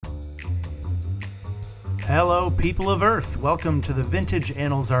Hello, people of Earth. Welcome to the Vintage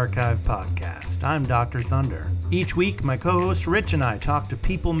Annals Archive podcast. I'm Dr. Thunder. Each week, my co-host Rich and I talk to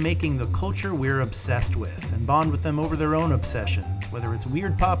people making the culture we're obsessed with and bond with them over their own obsessions, whether it's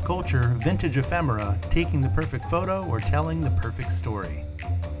weird pop culture, vintage ephemera, taking the perfect photo, or telling the perfect story.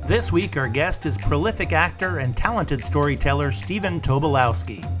 This week, our guest is prolific actor and talented storyteller Stephen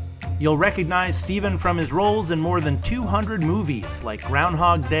Tobolowsky. You'll recognize Stephen from his roles in more than 200 movies like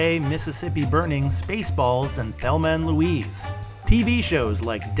Groundhog Day, Mississippi Burning, Spaceballs, and Thelma and Louise. TV shows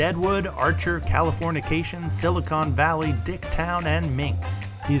like Deadwood, Archer, Californication, Silicon Valley, Dicktown, and Minx.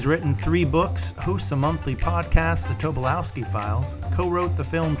 He's written 3 books, hosts a monthly podcast, The Tobolowsky Files, co-wrote the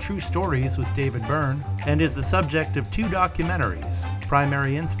film True Stories with David Byrne, and is the subject of 2 documentaries,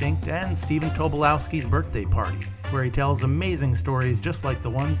 Primary Instinct and Stephen Tobolowsky's Birthday Party, where he tells amazing stories just like the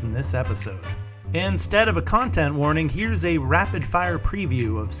ones in this episode. Instead of a content warning, here's a rapid-fire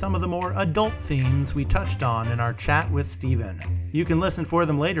preview of some of the more adult themes we touched on in our chat with Stephen. You can listen for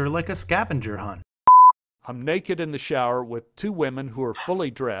them later like a scavenger hunt. I'm naked in the shower with 2 women who are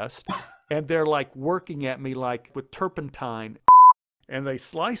fully dressed, and they're like working at me like with turpentine, and they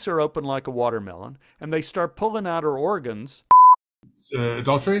slice her open like a watermelon, and they start pulling out her organs.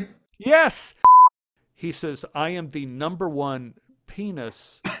 Adultery? Yes! He says, I am the #1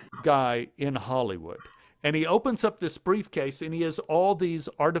 penis guy in Hollywood. And he opens up this briefcase, and he has all these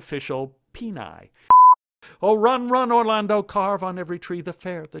artificial peni. Oh, run, run, Orlando, carve on every tree the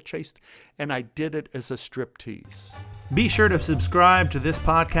fair, the chaste. And I did it as a striptease. Be sure to subscribe to this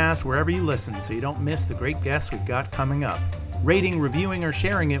podcast wherever you listen so you don't miss the great guests we've got coming up. Rating, reviewing, or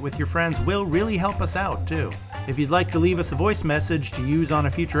sharing it with your friends will really help us out, too. If you'd like to leave us a voice message to use on a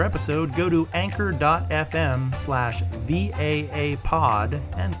future episode, go to anchor.fm/VAApod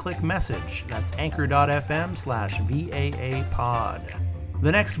and click message. That's anchor.fm/VAApod.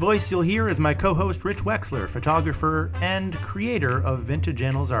 The next voice you'll hear is my co-host Rich Wexler, photographer and creator of Vintage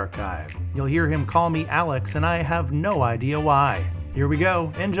Annals Archive. You'll hear him call me Alex, and I have no idea why. Here we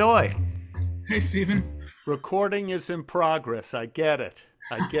go. Enjoy. Hey, Stephen. Recording is in progress. I get it.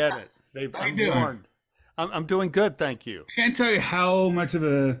 How you doing? I'm doing good, thank you. Can't tell you how much of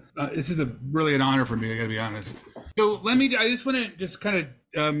this is really an honor for me, I gotta be honest. So I just want to just kind of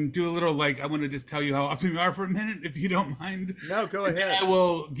do a little, I want to just tell you how awesome you are for a minute, if you don't mind. No, go ahead. I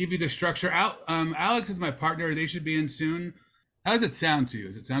will give you the structure. Alex is my partner. They should be in soon. How does it sound to you?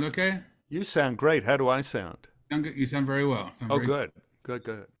 Does it sound okay? You sound great. How do I sound? You sound very well. Good.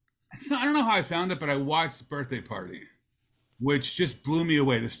 I don't know how I found it, but I watched Birthday Party, which just blew me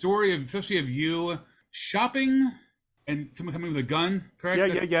away. The story of, especially of you shopping and someone coming with a gun, correct?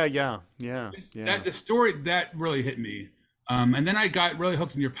 Yeah. The story, that really hit me. And then I got really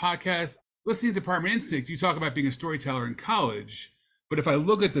hooked in your podcast. Listening to Primary Instinct, you talk about being a storyteller in college. But if I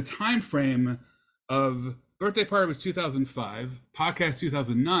look at the time frame of Birthday Party was 2005, podcast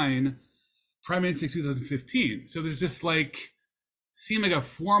 2009, Primary Instinct 2015. So there's just seemed like a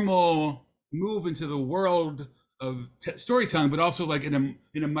formal move into the world of storytelling, but also in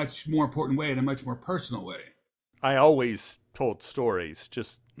a much more important way, in a much more personal way. I always told stories,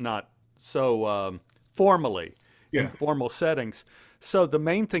 just not so formally in formal settings. So the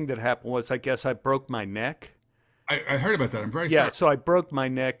main thing that happened was, I guess I broke my neck. I heard about that. I'm very sorry. Yeah, so I broke my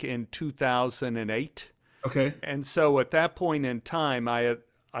neck in 2008. Okay. And so at that point in time, I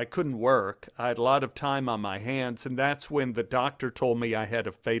couldn't work. I had a lot of time on my hands, and that's when the doctor told me I had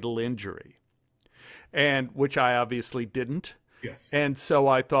a fatal injury, and which I obviously didn't. Yes. And so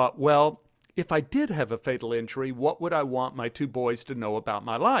I thought, well, if I did have a fatal injury, what would I want my 2 boys to know about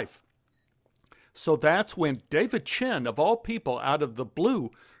my life? So that's when David Chen, of all people, out of the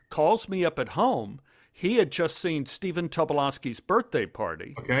blue, calls me up at home. He had just seen Stephen Tobolowsky's Birthday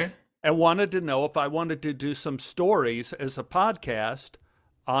Party. Okay. And wanted to know if I wanted to do some stories as a podcast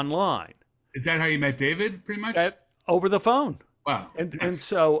online. Is that how you met David, pretty much? Over the phone. Wow. And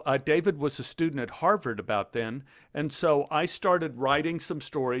so David was a student at Harvard about then. And so I started writing some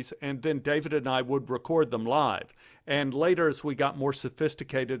stories, and then David and I would record them live. And later, as we got more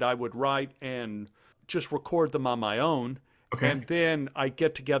sophisticated, I would write and just record them on my own. Okay. And then I'd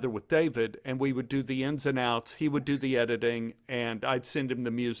get together with David, and we would do the ins and outs. He would do the editing, and I'd send him the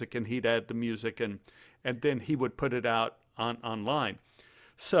music, and he'd add the music, and then he would put it out online.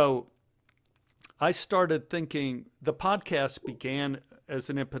 So I started thinking, the podcast began as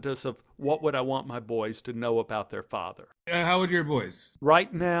an impetus of what would I want my boys to know about their father. How old are your boys?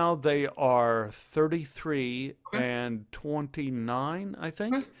 Right now they are 33 and 29, I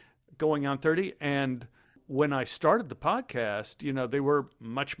think, going on 30. And when I started the podcast, they were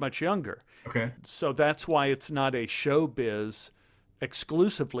much, much younger. Okay. So that's why it's not a showbiz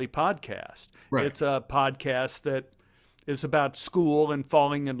exclusively podcast. Right. It's a podcast that is about school and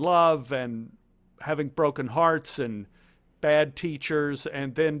falling in love and having broken hearts and bad teachers,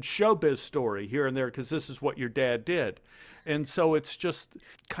 and then showbiz story here and there, because this is what your dad did. And so it's just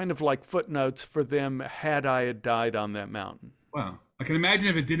kind of like footnotes for them had I had died on that mountain. Wow. I can imagine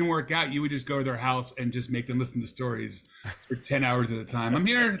if it didn't work out, you would just go to their house and just make them listen to stories for 10 hours at a time. I'm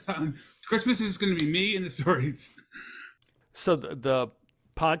here. Christmas is going to be me and the stories. So the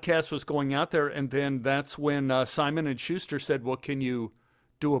podcast was going out there, and then that's when Simon & Schuster said, well, can you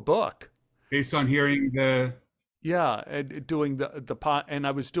do a book? Based on hearing the... Yeah, and doing the pot, and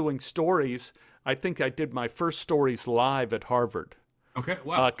I was doing stories. I think I did my first stories live at Harvard. Okay,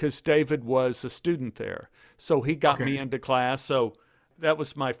 wow. Because David was a student there, so he got me into class. So that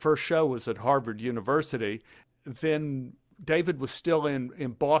was my first show, was at Harvard University. Then David was still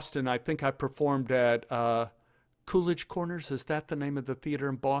in Boston. I think I performed at Coolidge Corners. Is that the name of the theater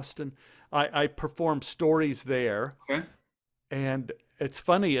in Boston? I performed stories there. Okay. And it's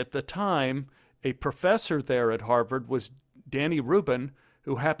funny, at the time, a professor there at Harvard was Danny Rubin,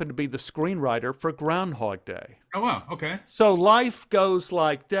 who happened to be the screenwriter for Groundhog Day. Oh, wow. Okay. So life goes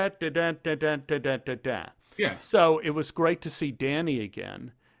like da da da da da da da da da. Yeah. So it was great to see Danny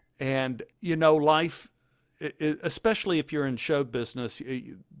again. And, you know, life, especially if you're in show business,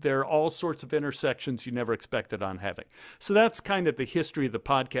 there are all sorts of intersections you never expected on having. So that's kind of the history of the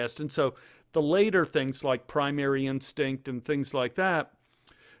podcast. And so the later things like Primary Instinct and things like that,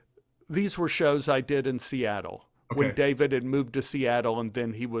 these were shows I did in Seattle when David had moved to Seattle, and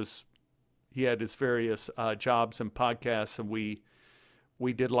then he had his various jobs and podcasts, and we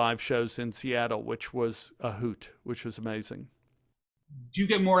did live shows in Seattle, which was a hoot, which was amazing. Do you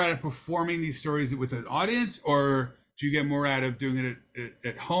get more out of performing these stories with an audience, or do you get more out of doing it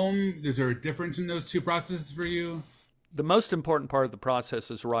at home? Is there a difference in those two processes for you? The most important part of the process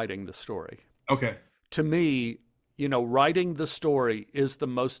is writing the story. Okay. To me, you know, writing the story is the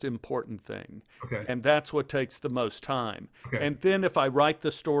most important thing. Okay. And that's what takes the most time. Okay. And then if I write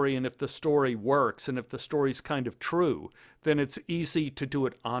the story, and if the story works, and if the story's kind of true, then it's easy to do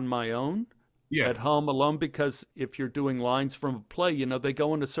it on my own, at home alone, because if you're doing lines from a play, you know, they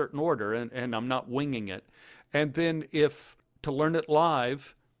go in a certain order, and I'm not winging it. And then if to learn it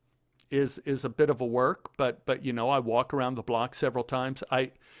live is a bit of a work, but you know, I walk around the block several times.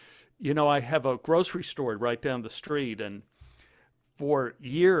 You know, I have a grocery store right down the street, and for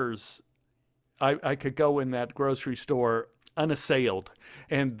years, I could go in that grocery store unassailed.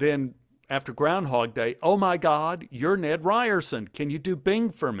 And then after Groundhog Day, oh my God, you're Ned Ryerson. Can you do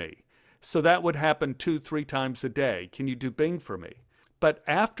Bing for me? So that would happen 2-3 times a day. Can you do Bing for me? But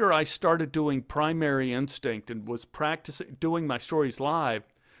after I started doing Primary Instinct and was practicing, doing my stories live,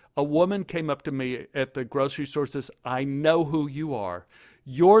 a woman came up to me at the grocery store and says, I know who you are.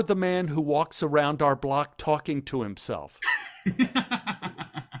 You're the man who walks around our block talking to himself.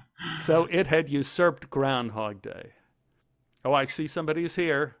 So it had usurped Groundhog Day. Oh, I see somebody's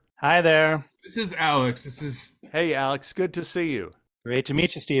here. Hi there. This is Alex. Hey, Alex. Good to see you. Great to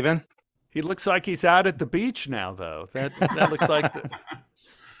meet you, Stephen. He looks like he's out at the beach now, though. That looks like...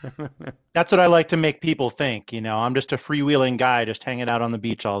 That's what I like to make people think. You know, I'm just a freewheeling guy just hanging out on the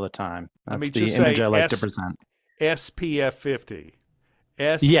beach all the time. That's the image I like to present. SPF 50.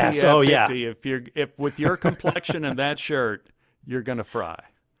 SPF yes. Oh, 50. Yeah. If with your complexion and that shirt, you're gonna fry.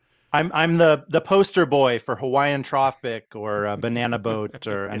 I'm the poster boy for Hawaiian Tropic or Banana Boat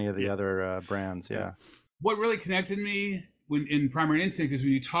or any of the other brands. Yeah. What really connected me in Primary Instinct is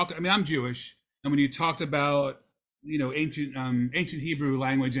when you talk. I mean, I'm Jewish, and when you talked about, you know, ancient Hebrew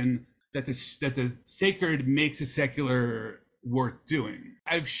language, and that the sacred makes the secular worth doing.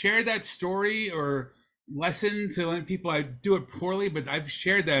 I've shared that story or lesson to people. I do it poorly, but I've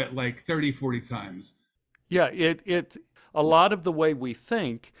shared that like 30, 40 times. Yeah, it a lot of the way we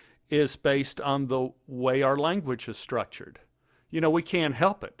think is based on the way our language is structured. You know, we can't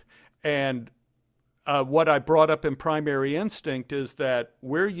help it. And what I brought up in Primary Instinct is that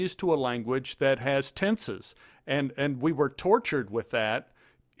we're used to a language that has tenses. And we were tortured with that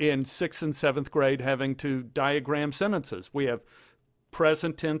in 6th and 7th grade, having to diagram sentences. We have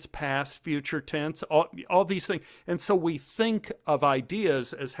present tense, past, future tense, all these things. And so we think of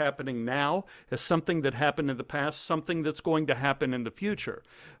ideas as happening now, as something that happened in the past, something that's going to happen in the future.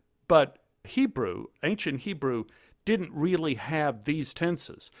 But Hebrew, ancient Hebrew, didn't really have these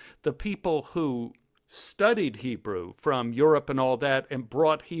tenses. The people who studied Hebrew from Europe and all that and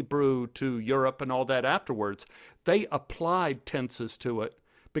brought Hebrew to Europe and all that afterwards, they applied tenses to it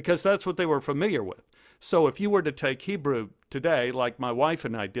because that's what they were familiar with. So if you were to take Hebrew today, like my wife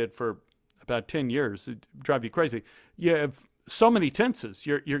and I did for about 10 years, it'd drive you crazy. You have so many tenses.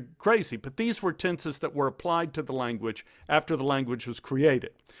 You're crazy. But these were tenses that were applied to the language after the language was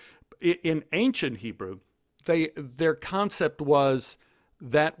created. In ancient Hebrew, their concept was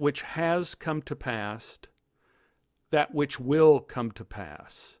that which has come to pass, that which will come to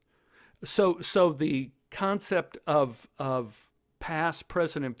pass. So the concept of past,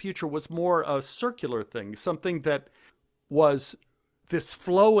 present, and future was more a circular thing, something that was this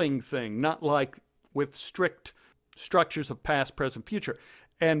flowing thing, not like with strict structures of past, present, future.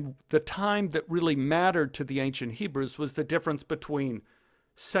 And the time that really mattered to the ancient Hebrews was the difference between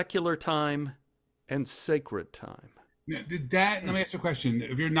secular time and sacred time. Now, let me ask you a question.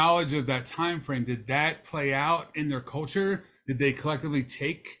 Of your knowledge of that time frame, did that play out in their culture? Did they collectively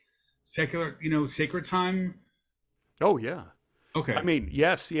take secular, sacred time? Oh, yeah. Okay. I mean,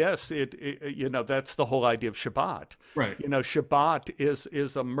 yes. It that's the whole idea of Shabbat. Right. Shabbat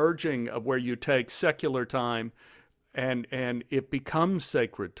is a merging of where you take secular time and it becomes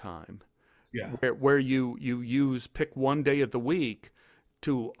sacred time. Yeah. Where you pick one day of the week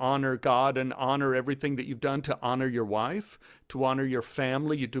to honor God and honor everything that you've done, to honor your wife, to honor your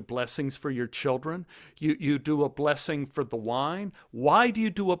family. You do blessings for your children. You do a blessing for the wine. Why do you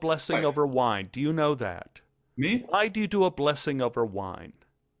do a blessing over wine? Do you know that? Me? Why do you do a blessing over wine?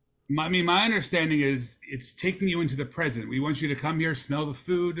 My understanding is it's taking you into the present. We want you to come here, smell the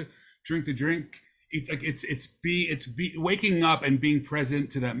food, drink the drink. It's waking up and being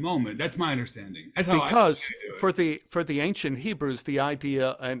present to that moment. That's my understanding. That's how because for the ancient Hebrews, the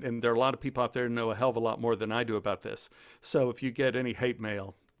idea, and there are a lot of people out there who know a hell of a lot more than I do about this. So if you get any hate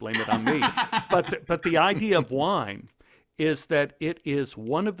mail, blame it on me. But the idea of wine is that it is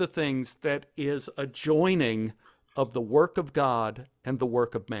one of the things that is a joining of the work of God and the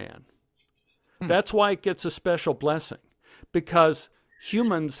work of man. That's why it gets a special blessing, because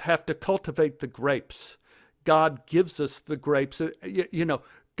humans have to cultivate the grapes. God gives us the grapes.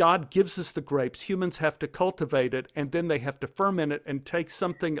 God gives us the grapes. Humans have to cultivate it, and then they have to ferment it and take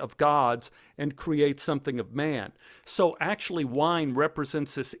something of God's and create something of man. So actually, wine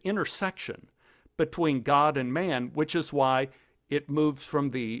represents this intersection between God and man, which is why it moves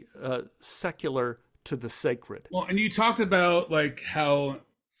from the secular to the sacred. Well, and you talked about how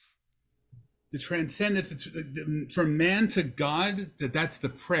the transcendence from man to God, that's the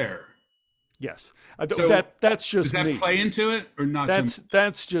prayer. Yes. So that's just me. Does that play into it or not?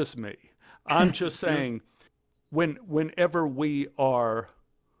 That's just me. I'm just saying whenever we are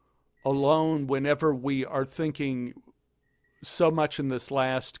alone, whenever we are thinking so much in this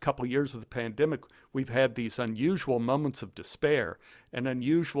last couple of years of the pandemic, we've had these unusual moments of despair and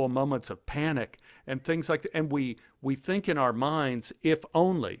unusual moments of panic and things like that. And we think in our minds, if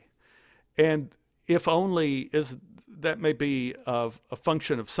only. And if only that may be a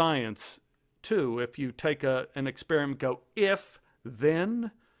function of science too. If you take an experiment, go if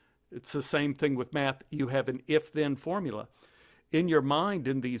then, it's the same thing with math. You have an if then formula in your mind.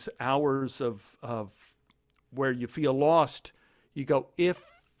 In these hours of where you feel lost, you go, if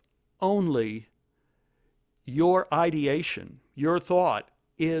only your ideation, your thought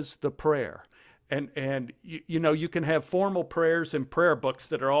is the prayer. And you can have formal prayers in prayer books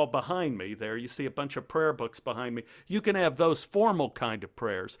that are all behind me there. You see a bunch of prayer books behind me. You can have those formal kind of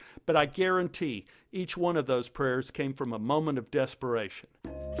prayers, but I guarantee each one of those prayers came from a moment of desperation.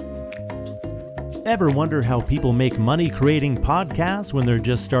 Ever wonder how people make money creating podcasts when they're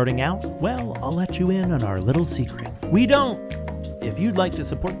just starting out? Well, I'll let you in on our little secret. We don't! If you'd like to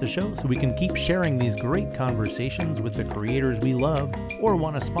support the show so we can keep sharing these great conversations with the creators we love, or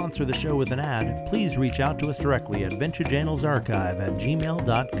want to sponsor the show with an ad, please reach out to us directly at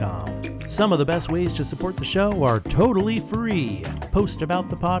vintageannalsarchive@gmail.com. Some of the best ways to support the show are totally free. Post about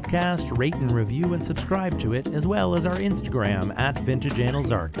the podcast, rate and review and subscribe to it, as well as our Instagram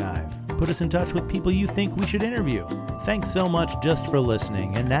 @vintageannalsarchive. Put us in touch with people you think we should interview. Thanks so much just for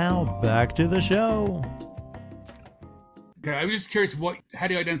listening. And now, back to the show. Okay, I was just curious, how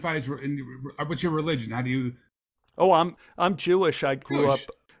do you identify what's your religion? How do you? Oh, I'm Jewish. I grew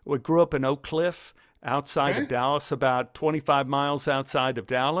up in Oak Cliff, outside of Dallas, about 25 miles outside of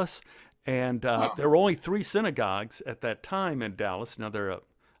Dallas, and there were only 3 synagogues at that time in Dallas. Now there are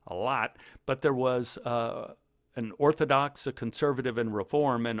a lot, but there was an Orthodox, a conservative, and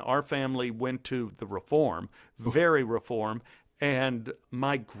Reform, and our family went to the Reform, very Reform. And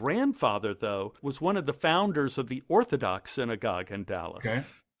my grandfather, though, was one of the founders of the Orthodox synagogue in Dallas. Okay.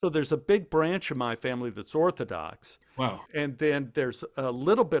 So there's a big branch of my family that's Orthodox. Wow. And then there's a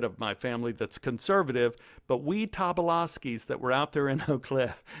little bit of my family that's conservative, but we Tobolowskys that were out there in Oak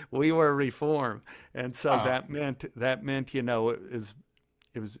Cliff, we were Reform. And so that meant, it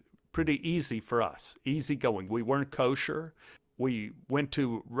was pretty easy for us, easy going. We weren't kosher. we went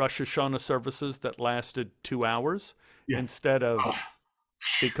to Rosh Hashanah services that lasted 2 hours instead of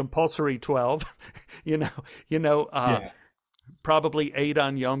the compulsory 12. Probably 8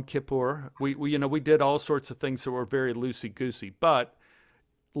 on Yom Kippur. We did all sorts of things that were very loosey-goosey. But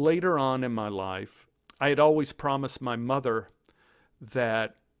later on in my life, I had always promised my mother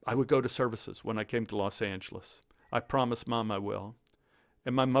that I would go to services when I came to Los Angeles. I promised Mom I will.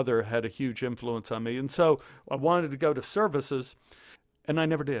 And my mother had a huge influence on me. And so I wanted to go to services, and I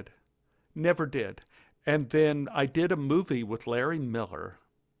never did. Never did. And then I did a movie with Larry Miller,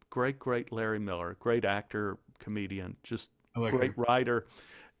 great Larry Miller, great actor, comedian, just great writer.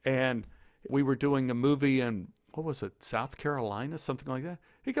 And we were doing a movie in, what was it, South Carolina, something like that.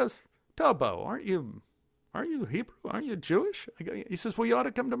 He goes, Tobo, aren't you Hebrew? Aren't you Jewish? He says, well, you ought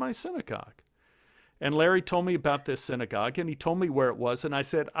to come to my synagogue. And Larry told me about this synagogue, and he told me where it was, and I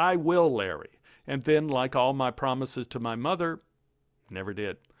said, I will, Larry. And then, like all my promises to my mother, never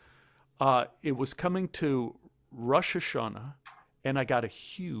did. It was coming to Rosh Hashanah, and I got a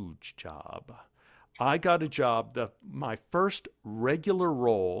huge job. I got a job, my first regular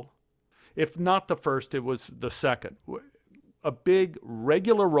role, if not the first, it was the second, a big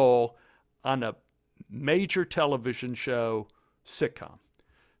regular role on a major television show sitcom.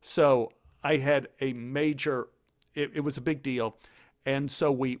 So I had a major, it was a big deal. And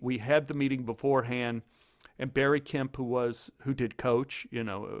so we had the meeting beforehand, and Barry Kemp, who did Coach,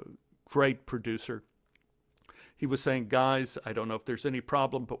 a great producer, he was saying, guys, I don't know if there's any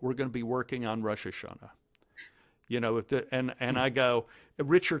problem, but we're going to be working on Rosh Hashanah. And I go,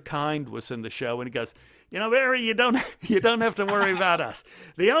 Richard Kind was in the show, and he goes, Barry, you don't have to worry about us.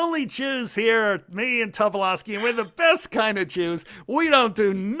 The only Jews here are me and Tobolowsky, and we're the best kind of Jews. We don't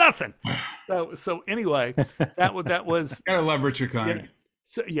do nothing. So anyway, that was. Gotta love Richard Kind.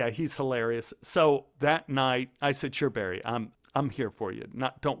 Yeah, he's hilarious. So that night, I said, sure, Barry, I'm here for you.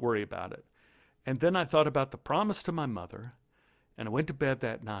 Don't worry about it. And then I thought about the promise to my mother, and I went to bed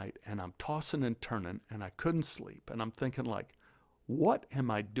that night, and I'm tossing and turning, and I couldn't sleep. And I'm thinking, like, what am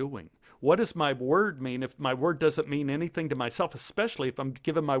I doing? What does my word mean if my word doesn't mean anything to myself, especially if I'm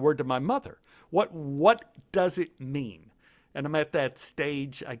giving my word to my mother? What does it mean? And I'm at that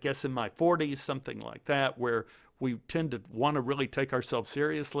stage, I guess, in my 40s, something like that, where we tend to want to really take ourselves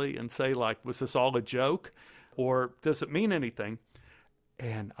seriously and say, like, was this all a joke? Or does it mean anything?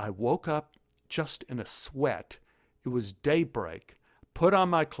 And I woke up just in a sweat. It was daybreak, put on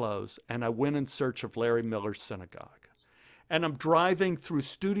my clothes, and I went in search of Larry Miller's synagogue. And I'm driving through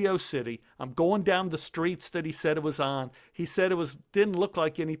Studio City. I'm going down the streets that he said it was on. He said didn't look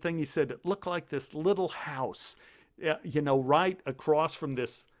like anything. He said it looked like this little house, right across from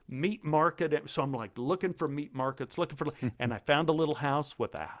this meat market. So I'm like looking for meat markets, and I found a little house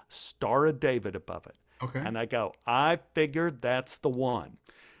with a Star of David above it. Okay. And I go, I figured that's the one.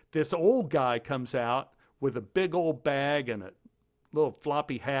 This old guy comes out with a big old bag and a little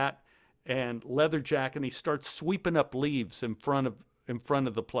floppy hat and leather jacket, and he starts sweeping up leaves in front of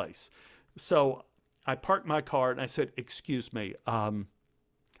the place. So I parked my car and I said, excuse me, I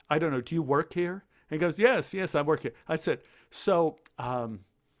don't know, do you work here? And he goes, yes, I work here. I said, so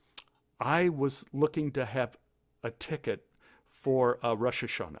I was looking to have a ticket for Rosh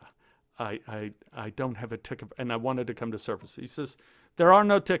Hashanah. I don't have a ticket, and I wanted to come to service. He says, there are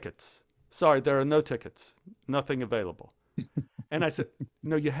no tickets. Sorry, there are no tickets. Nothing available. And I said,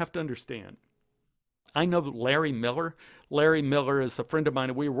 no, you have to understand. I know that Larry Miller. Larry Miller is a friend of mine,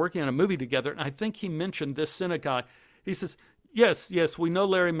 and we were working on a movie together, and I think he mentioned this synagogue. He says, yes, we know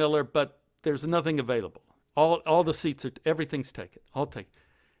Larry Miller, but there's nothing available. All the seats, everything's taken. I'll take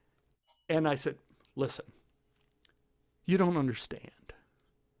it. And I said, listen, you don't understand.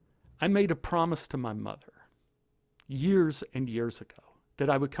 I made a promise to my mother years and years ago that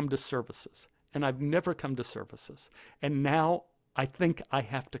I would come to services, and I've never come to services. And now I think I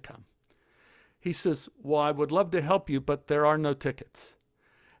have to come. He says, well, I would love to help you, but there are no tickets.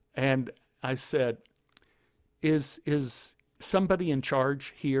 And I said, is somebody in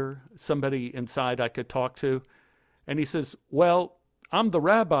charge here, somebody inside I could talk to? And he says, well, I'm the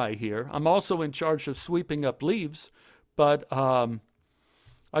rabbi here. I'm also in charge of sweeping up leaves, but I'll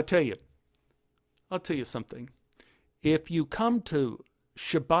tell you something. If you come to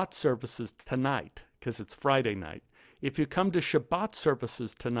Shabbat services tonight, because it's Friday night, if you come to Shabbat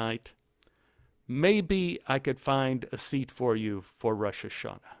services tonight, maybe I could find a seat for you for Rosh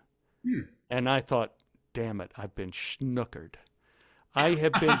Hashanah. And I thought, damn it, I've been schnookered. I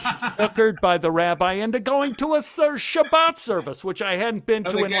have been schnookered by the rabbi into going to a Shabbat service, which I hadn't been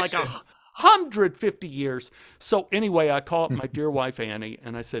to in like 150 years. So anyway, I called my dear wife, Annie,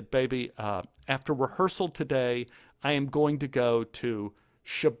 and I said, baby, after rehearsal today, I am going to go to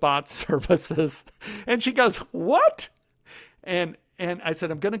Shabbat services. And she goes, what? And I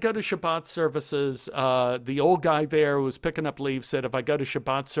said, I'm going to go to Shabbat services. The old guy there who was picking up leaves said, if I go to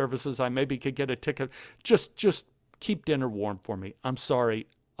Shabbat services, I maybe could get a ticket. Just keep dinner warm for me. I'm sorry.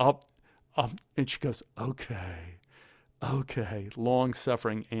 And she goes, okay.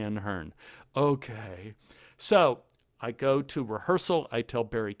 Long-suffering Ann Hearn. Okay. So I go to rehearsal. I tell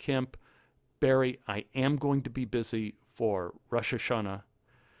Barry Kemp, Barry, I am going to be busy for Rosh Hashanah.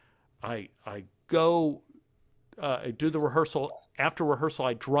 I go, I do the rehearsal. After rehearsal,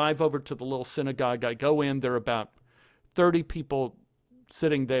 I drive over to the little synagogue. I go in. There are about 30 people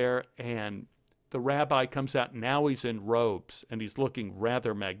sitting there, and the rabbi comes out. Now he's in robes, and he's looking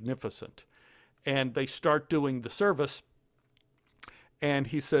rather magnificent. And they start doing the service, and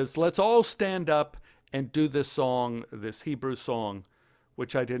he says, let's all stand up and do this song, this Hebrew song,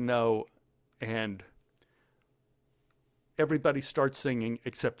 which I didn't know. And everybody starts singing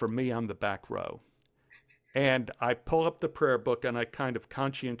except for me on the back row. And I pull up the prayer book, and I kind of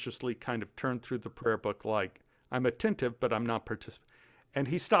conscientiously kind of turn through the prayer book like I'm attentive, but I'm not participating. And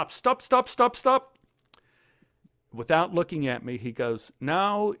he stops. Stop. Without looking at me, he goes,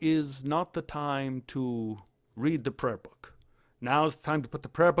 now is not the time to read the prayer book. Now is the time to put the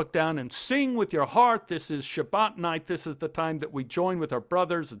prayer book down and sing with your heart. This is Shabbat night. This is the time that we join with our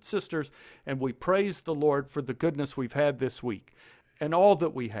brothers and sisters, and we praise the Lord for the goodness we've had this week and all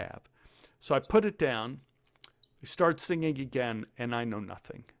that we have. So I put it down. We start singing again, and I know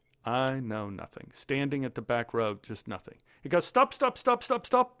nothing. Standing at the back row, just nothing. He goes, stop.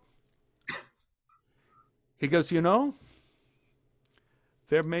 He goes,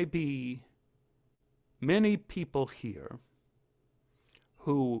 there may be many people here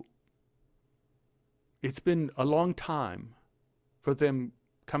who it's been a long time for them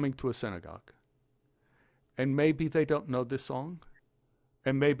coming to a synagogue. And maybe they don't know this song.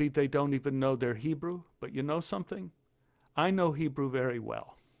 And maybe they don't even know their Hebrew. But you know something? I know Hebrew very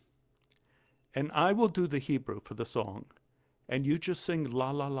well. And I will do the Hebrew for the song. And you just sing la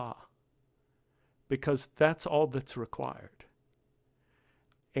la la. Because that's all that's required.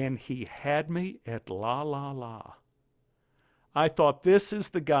 And he had me at la la la. I thought, this is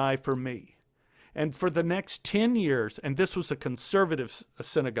the guy for me. And for the next 10 years, and this was a conservative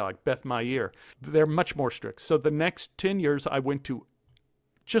synagogue, Beth Meir, they're much more strict. So the next 10 years, I went to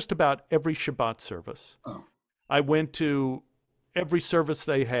just about every Shabbat service. Oh. I went to every service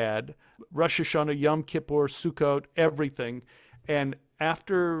they had, Rosh Hashanah, Yom Kippur, Sukkot, everything. And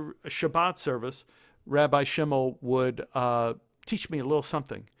after a Shabbat service, Rabbi Schimmel would teach me a little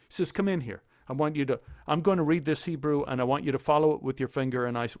something. He says, come in here. I'm going to read this Hebrew, and I want you to follow it with your finger,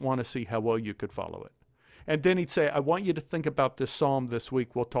 and I want to see how well you could follow it. And then he'd say, I want you to think about this psalm this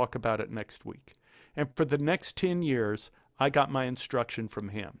week. We'll talk about it next week. And for the next 10 years, I got my instruction from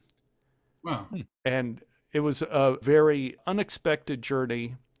him. Wow. And it was a very unexpected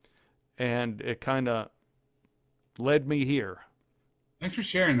journey, and it kind of led me here. Thanks for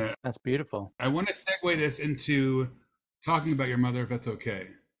sharing that. That's beautiful. I want to segue this into talking about your mother, if that's okay.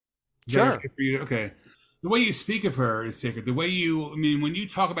 Sure. Okay. The way you speak of her is sacred. The way when you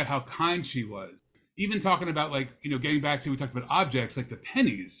talk about how kind she was, even talking about getting back to, we talked about objects like the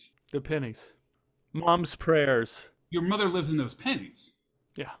pennies. The pennies. Mom's prayers. Your mother lives in those pennies.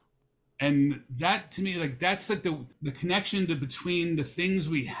 Yeah. And that, to me, that's like the connection between the things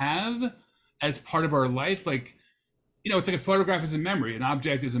we have as part of our life. It's like a photograph is a memory, an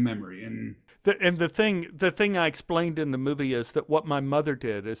object is a memory. And the thing I explained in the movie is that what my mother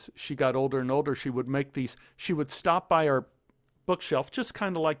did is she got older and older. She would stop by our bookshelf, just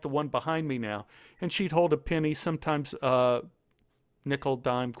kind of like the one behind me now, and she'd hold a penny, sometimes nickel,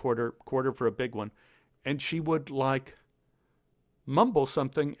 dime, quarter for a big one, and she would mumble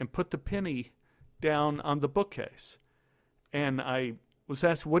something and put the penny down on the bookcase. And I was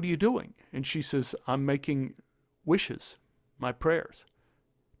asked, what are you doing? And she says, I'm making wishes, my prayers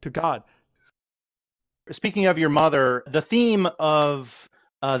to God. Speaking of your mother, the theme of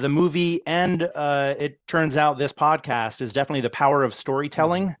the movie and it turns out this podcast is definitely the power of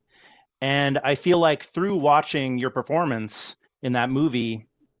storytelling. And I feel like through watching your performance in that movie,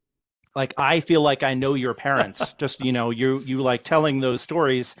 I feel like I know your parents, just, you like telling those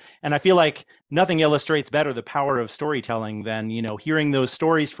stories. And I feel like nothing illustrates better the power of storytelling than, hearing those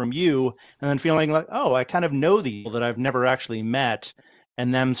stories from you and then feeling like, oh, I kind of know the people that I've never actually met,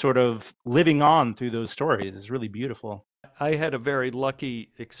 and them sort of living on through those stories is really beautiful. I had a very lucky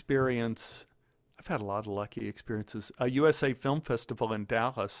experience. I've had a lot of lucky experiences. A USA Film Festival in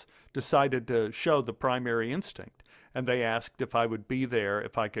Dallas decided to show The Primary Instinct. And they asked if I would be there,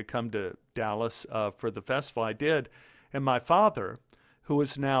 if I could come to Dallas for the festival, I did. And my father, who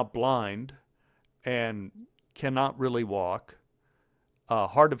is now blind and cannot really walk,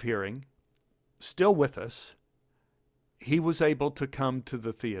 hard of hearing, still with us, he was able to come to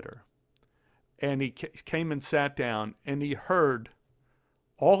the theater. And he came and sat down, and he heard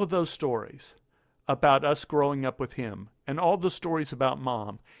all of those stories about us growing up with him and all the stories about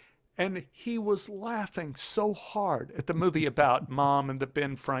Mom. And he was laughing so hard at the movie about Mom and the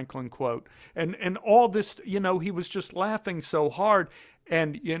Ben Franklin quote. And all this, he was just laughing so hard.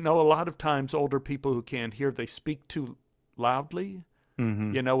 And, a lot of times older people who can't hear, they speak too loudly,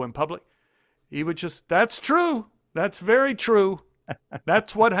 in public. He would just, that's true. That's very true.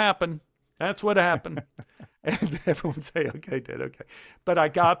 That's what happened. That's what happened. And everyone would say, okay, Dad, okay. But I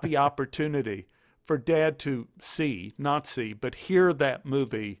got the opportunity for Dad to not see, but hear that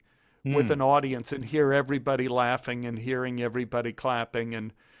movie with an audience and hear everybody laughing and hearing everybody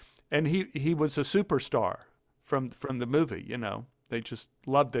clapping. And he was a superstar from the movie, They just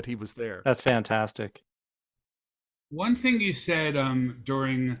loved that he was there. That's fantastic. One thing you said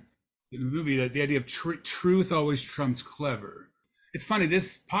during the movie, that the idea of truth always trumps clever. It's funny,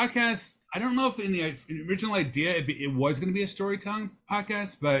 this podcast, I don't know if in the original idea it was going to be a storytelling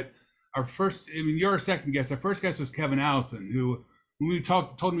podcast, but you're our second guest. Our first guest was Kevin Allison, who, when we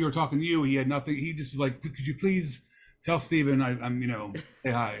told him we were talking to you, he had nothing. He just was like, could you please tell Stephen I'm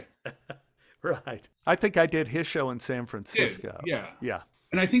say hi. Right. I think I did his show in San Francisco. Yeah. Yeah.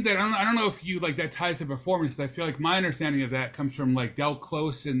 And I think that, I don't know if you like that ties to performance. I feel like my understanding of that comes from like Del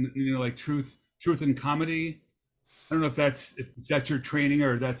Close and, like truth and comedy. I don't know if that's your training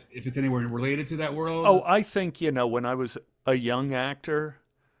or if it's anywhere related to that world. Oh, I think, when I was a young actor,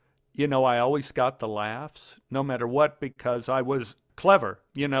 I always got the laughs no matter what, because I was clever.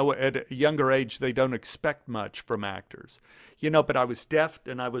 At a younger age, they don't expect much from actors, but I was deft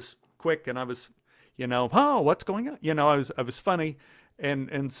and I was quick and I was, what's going on? I was funny.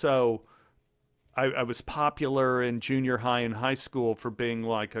 And so I was popular in junior high and high school for being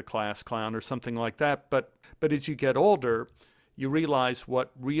like a class clown or something like that. But as you get older, you realize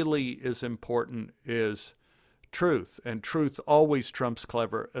what really is important is truth, and truth always trumps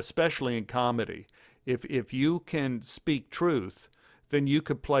clever, especially in comedy. If you can speak truth, then you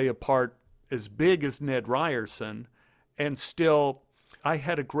could play a part as big as Ned Ryerson and still. I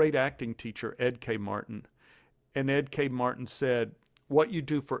had a great acting teacher, Ed K. Martin, and Ed K. Martin said, what you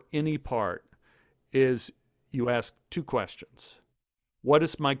do for any part is you ask two questions. What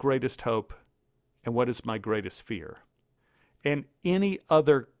is my greatest hope, and what is my greatest fear? And any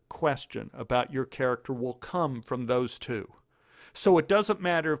other question about your character will come from those two. So it doesn't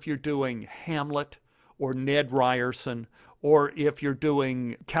matter if you're doing Hamlet or Ned Ryerson, or if you're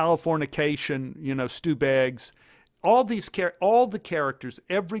doing Californication, Stu Beggs. All the characters,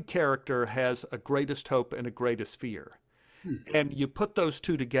 every character has a greatest hope and a greatest fear. And you put those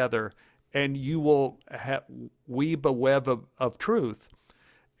two together and you will weave a web of truth.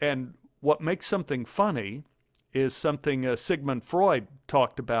 And what makes something funny is something Sigmund Freud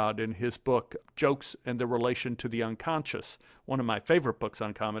talked about in his book, Jokes and the Relation to the Unconscious, one of my favorite books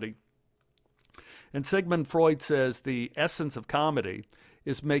on comedy. And Sigmund Freud says the essence of comedy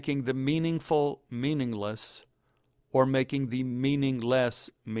is making the meaningful meaningless, or making the meaningless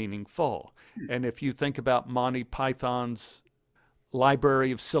meaningful. And if you think about Monty Python's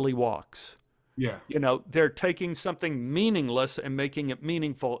Library of Silly Walks, they're taking something meaningless and making it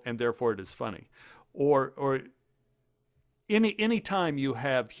meaningful, and therefore it is funny. Or any time you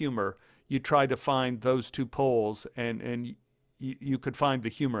have humor, you try to find those two poles, and you could find the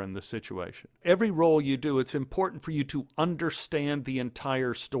humor in the situation. Every role you do, it's important for you to understand the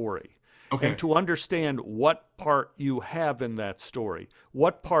entire story. Okay. And to understand what part you have in that story.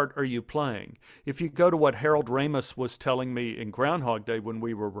 What part are you playing? If you go to what Harold Ramis was telling me in Groundhog Day when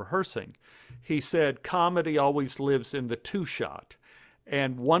we were rehearsing, he said comedy always lives in the two-shot.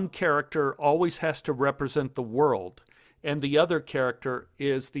 And one character always has to represent the world, and the other character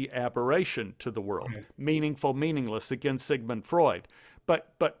is the aberration to the world. Okay. Meaningful, meaningless, again, Sigmund Freud.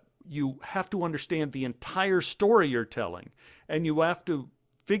 But you have to understand the entire story you're telling, and you have to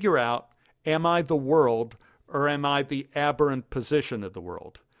figure out, am I the world or am I the aberrant position of the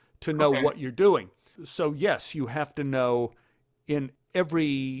world, to know what you're doing? So yes, you have to know in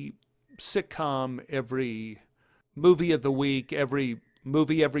every sitcom, every movie of the week, every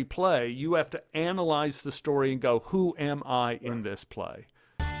movie, every play, you have to analyze the story and go, who am I in this play?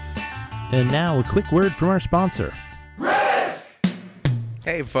 And now a quick word from our sponsor.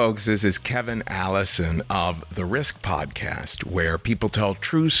 Hey folks, this is Kevin Allison of the Risk Podcast, where people tell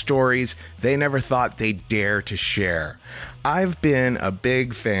true stories they never thought they'd dare to share. I've been a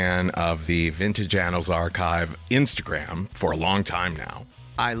big fan of the Vintage Annals Archive Instagram for a long time now.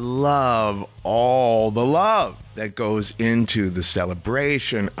 I love all the love that goes into the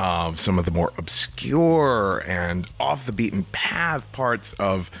celebration of some of the more obscure and off the beaten path parts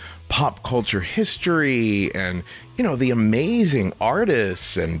of pop culture history, and the amazing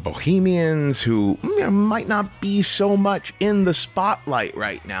artists and bohemians who might not be so much in the spotlight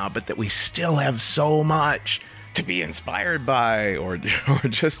right now, but that we still have so much to be inspired by or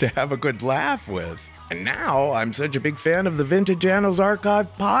just to have a good laugh with. And now I'm such a big fan of the Vintage Annals Archive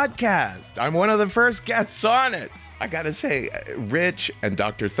podcast. I'm one of the first guests on it. I gotta say, Rich and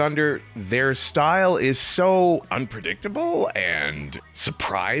Dr. Thunder, their style is so unpredictable and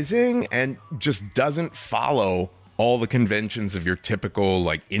surprising and just doesn't follow all the conventions of your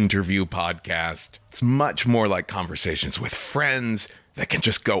typical interview podcast. It's much more like conversations with friends that can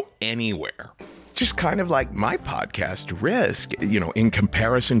just go anywhere. Just kind of like my podcast, Risk, in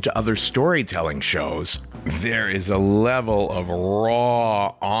comparison to other storytelling shows, there is a level of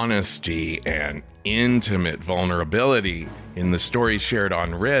raw honesty and intimate vulnerability in the stories shared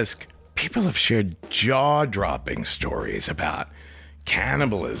on Risk. People have shared jaw-dropping stories about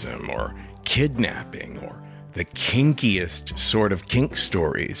cannibalism or kidnapping or the kinkiest sort of kink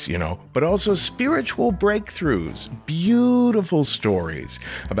stories, but also spiritual breakthroughs, beautiful stories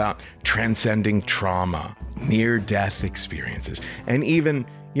about transcending trauma, near-death experiences, and even,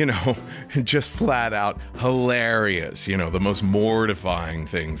 just flat out hilarious, the most mortifying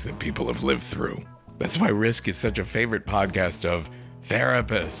things that people have lived through. That's why Risk is such a favorite podcast of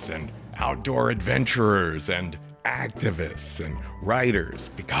therapists and outdoor adventurers and activists and writers,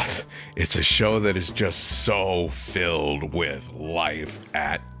 because it's a show that is just so filled with life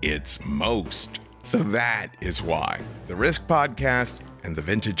at its most. So that is why the Risk Podcast and the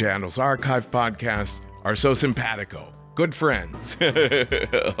Vintage Annals Archive Podcast are so simpatico. Good friends.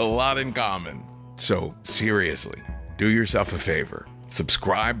 A lot in common. So seriously, do yourself a favor.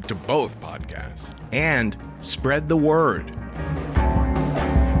 Subscribe to both podcasts and spread the word.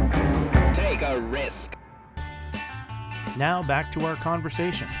 Take a risk. Now back to our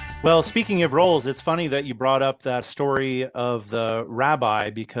conversation. Well, speaking of roles, it's funny that you brought up that story of the rabbi,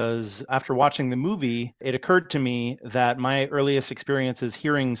 because after watching the movie, it occurred to me that my earliest experiences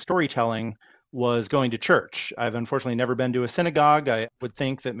hearing storytelling was going to church. I've unfortunately never been to a synagogue. I would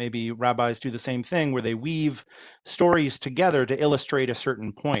think that maybe rabbis do the same thing, where they weave stories together to illustrate a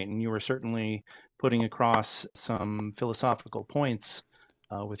certain point. And you were certainly putting across some philosophical points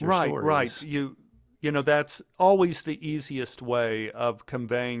with your stories. Right. That's always the easiest way of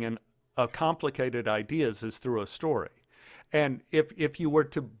conveying complicated ideas is through a story. And if you were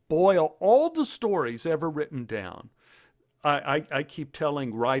to boil all the stories ever written down, I keep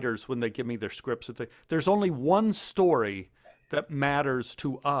telling writers when they give me their scripts that there's only one story that matters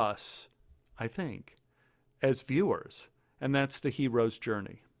to us, I think, as viewers, and that's the hero's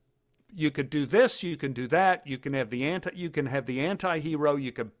journey. You could do this, you can do that, you can have the anti-hero,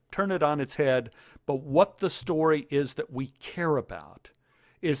 you can turn it on its head, but what the story is that we care about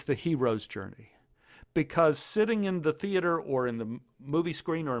is the hero's journey. Because sitting in the theater or in the movie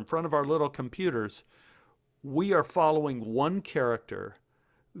screen or in front of our little computers, we are following one character,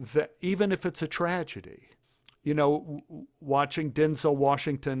 that even if it's a tragedy. Watching Denzel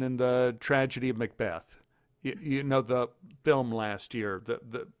Washington in the tragedy of Macbeth, the film last year,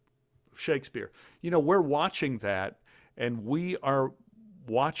 the Shakespeare. We're watching that, and we are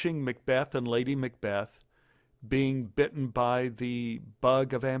watching Macbeth and Lady Macbeth being bitten by the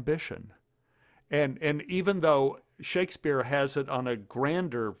bug of ambition. And even though Shakespeare has it on a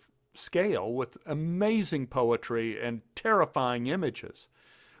grander scale with amazing poetry and terrifying images,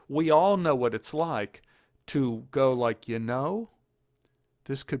 we all know what it's like to go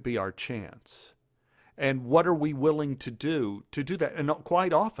this could be our chance. And what are we willing to do that? And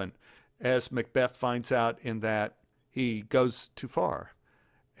quite often, as Macbeth finds out in that, he goes too far.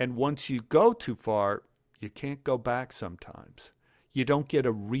 And once you go too far, you can't go back sometimes. You don't get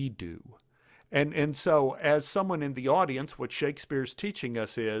a redo. And so as someone in the audience, what Shakespeare's teaching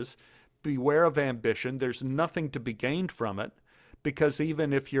us is beware of ambition. There's nothing to be gained from it, because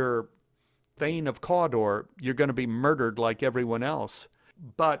even if you're Thane of Cawdor, you're going to be murdered like everyone else.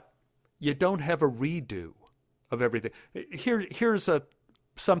 But you don't have a redo of everything. Here's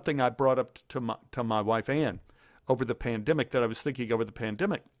something I brought up to my wife Ann over the pandemic, that I was thinking over the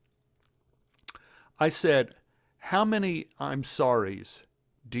pandemic. I said, how many I'm sorry's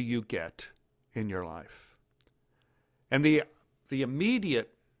do you get in your life? And the the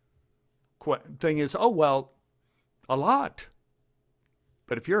immediate thing is, oh, well, a lot.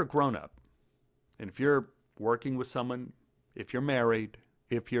 But if you're a grown-up, and if you're working with someone, if you're married,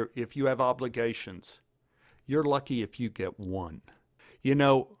 if you have obligations, you're lucky if you get one. You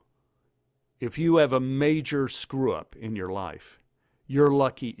know, if you have a major screw-up in your life, you're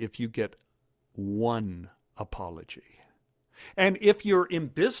lucky if you get one apology. And if you're in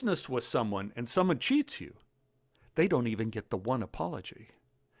business with someone and someone cheats you, they don't even get the one apology.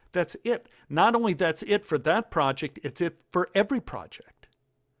 That's it. Not only that's it for that project, it's it for every project.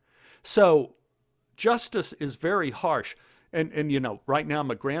 So justice is very harsh. And you know, right now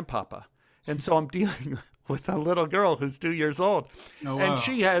I'm a grandpapa. And so I'm dealing with a little girl who's 2 years old. Oh, wow. And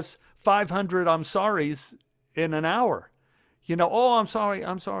she has 500 I'm sorries in an hour. You know, oh, I'm sorry.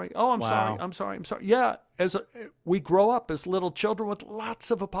 Oh, I'm sorry. Yeah, we grow up as little children with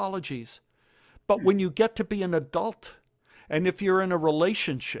lots of apologies. But when you get to be an adult, and if you're in a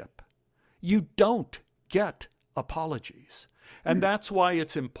relationship, you don't get apologies. And that's why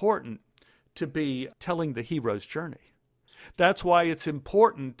it's important to be telling the hero's journey. That's why it's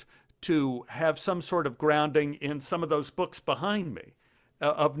important to have some sort of grounding in some of those books behind me,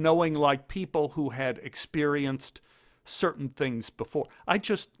 of knowing like people who had experienced certain things before. I'm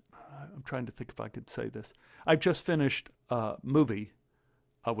trying to think if I could say this. I've just finished a movie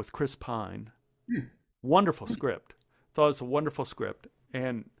with Chris Pine. Wonderful script. Thought it was a wonderful script.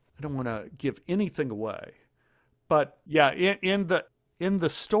 And I don't want to give anything away. But yeah, in the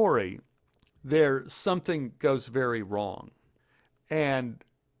story, something goes very wrong. And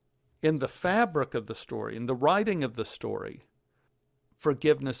in the fabric of the story, in the writing of the story,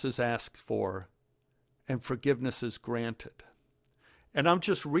 forgiveness is asked for and forgiveness is granted. And I'm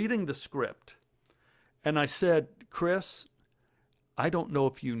just reading the script. And I said, Chris, I don't know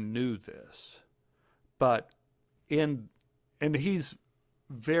if you knew this, but and he's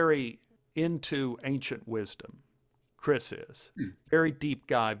very into ancient wisdom. Chris is. Very deep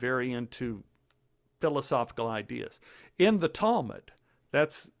guy, very into philosophical ideas. In the Talmud,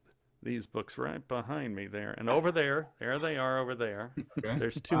 that's these books right behind me there. And over there they are over there. Okay.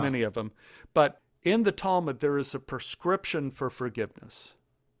 There's too many of them. But in the Talmud, there is a prescription for forgiveness.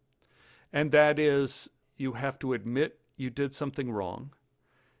 And that is, you have to admit you did something wrong.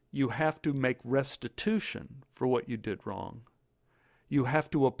 You have to make restitution for what you did wrong. You have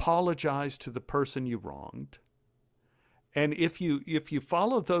to apologize to the person you wronged. And if you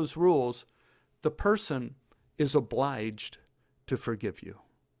follow those rules, the person is obliged to forgive you.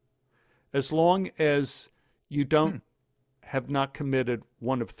 As long as you don't have not committed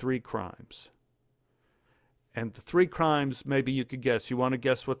one of 3 crimes. And the 3 crimes, maybe you could guess. You want to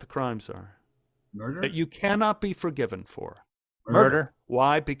guess what the crimes are? Murder? That you cannot be forgiven for. Murder.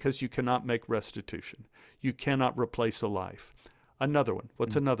 Why? Because you cannot make restitution. You cannot replace a life. Another one.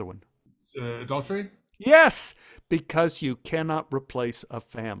 What's another one? Adultery? Yes, because you cannot replace a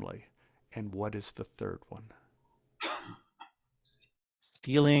family. And what is the third one?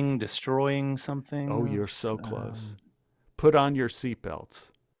 Stealing, destroying something. Oh, you're so close. Put on your seatbelts.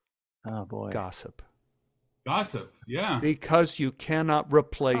 Oh, boy. Gossip. Gossip, yeah. Because you cannot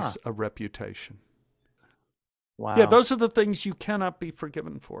replace a reputation. Wow. Yeah, those are the things you cannot be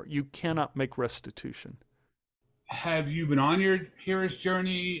forgiven for. You cannot make restitution. Have you been on your hero's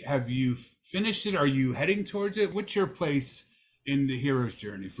journey? Have you finished it? Are you heading towards it? What's your place in the hero's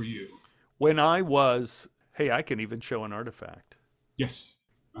journey for you? When I was, I can even show an artifact. Yes.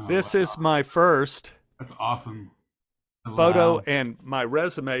 Oh, This wow. is my first That's awesome. photo, Wow. and my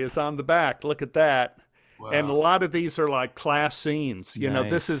resume is on the back. Look at that. Wow. And a lot of these are like class scenes. You know,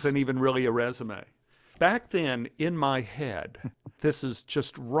 this Nice. isn't even really a resume. Back then, in my head, this is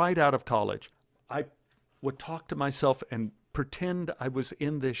just right out of college, I would talk to myself and pretend I was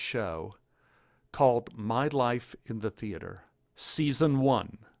in this show called My Life in the Theater, Season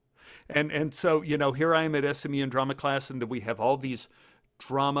 1. And so, you know, here I am at SMU in drama class, and then we have all these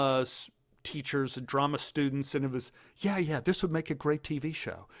drama teachers and drama students, and it was, this would make a great TV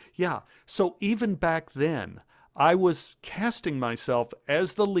show. Yeah. So even back then, I was casting myself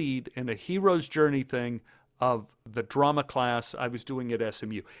as the lead in a hero's journey thing of the drama class I was doing at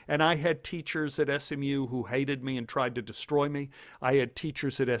SMU. And I had teachers at SMU who hated me and tried to destroy me. I had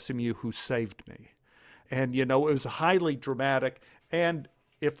teachers at SMU who saved me. And, you know, it was highly dramatic. And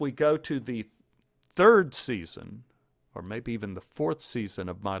if we go to the 3rd season, or maybe even the 4th season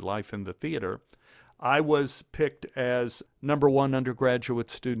of My Life in the Theater, I was picked as #1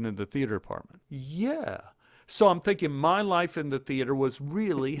 undergraduate student in the theater department. Yeah. So I'm thinking my life in the theater was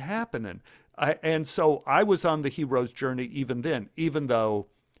really happening. And so I was on the hero's journey even then, even though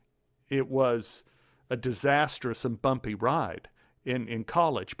it was a disastrous and bumpy ride. in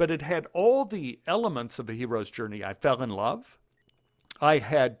college, but it had all the elements of a hero's journey. I fell in love. I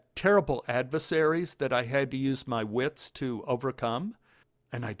had terrible adversaries that I had to use my wits to overcome,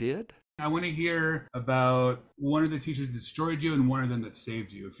 and I did. I want to hear about one of the teachers that destroyed you and one of them that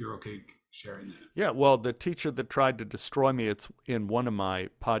saved you, if you're okay sharing that. Yeah, well, the teacher that tried to destroy me, it's in one of my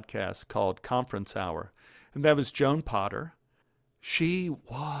podcasts called Conference Hour, and that was Joan Potter. She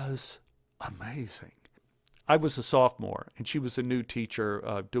was amazing. I was a sophomore, and she was a new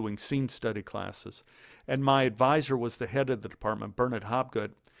teacher doing scene study classes. And my advisor was the head of the department, Bernard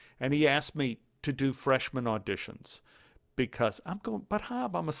Hobgood, and he asked me to do freshman auditions because I'm going, but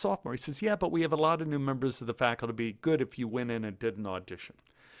Hob, I'm a sophomore. He says, yeah, but we have a lot of new members of the faculty. It'd be good if you went in and did an audition.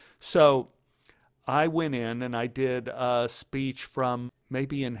 So I went in and I did a speech from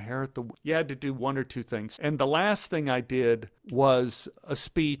maybe Inherit the... You had to do one or two things. And the last thing I did was a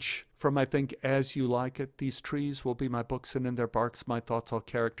speech from, I think, As You Like It. These trees will be my books, and in their barks my thoughts all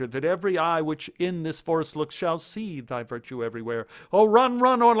character, that every eye which in this forest looks shall see thy virtue everywhere. Oh, run,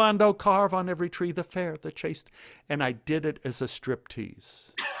 run, Orlando, carve on every tree the fair, the chaste. And I did it as a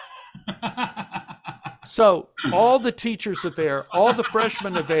striptease. So all the teachers are there, all the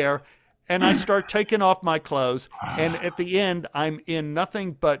freshmen are there, and I start taking off my clothes, and at the end, I'm in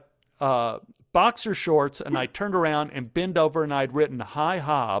nothing but boxer shorts, and I turned around and bent over, and I'd written Hi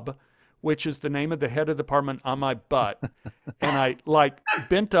Hob, which is the name of the head of the department, on my butt. And I,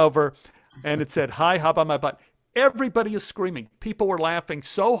 bent over, and it said Hi Hob on my butt. Everybody is screaming. People were laughing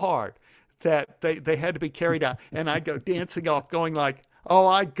so hard that they had to be carried out. And I go dancing off, going like, oh,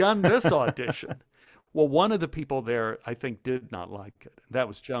 I gunned this audition. Well, one of the people there, I think, did not like it. That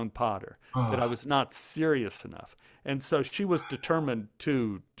was Joan Potter, that I was not serious enough. And so she was determined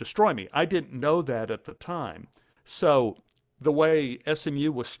to destroy me. I didn't know that at the time. So the way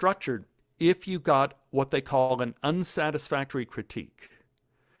SMU was structured, if you got what they call an unsatisfactory critique,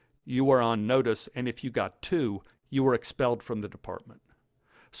 you were on notice. And if you got 2, you were expelled from the department.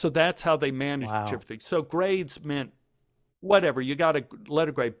 So that's how they managed everything. So grades meant whatever, you got a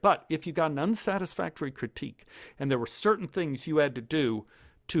letter grade. But if you got an unsatisfactory critique, and there were certain things you had to do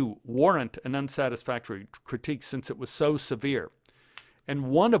to warrant an unsatisfactory critique since it was so severe, and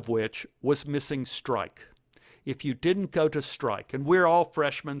one of which was missing strike. If you didn't go to strike, and we're all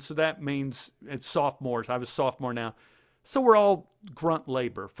freshmen, so that means it's sophomores. I was sophomore now. So we're all grunt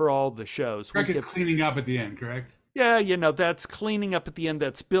labor for all the shows. Correct, it's cleaning up at the end, correct? Yeah, that's cleaning up at the end.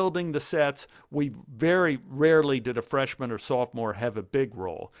 That's building the sets. We very rarely did a freshman or sophomore have a big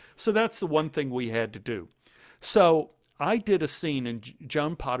role. So that's the one thing we had to do. So I did a scene in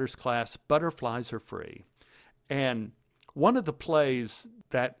Joan Potter's class, Butterflies Are Free. And one of the plays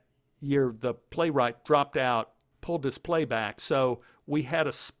that year, the playwright dropped out, pulled his play back. So we had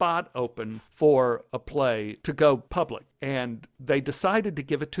a spot open for a play to go public. And they decided to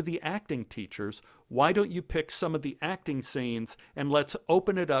give it to the acting teachers. Why don't you pick some of the acting scenes and let's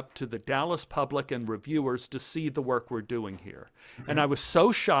open it up to the Dallas public and reviewers to see the work we're doing here. And I was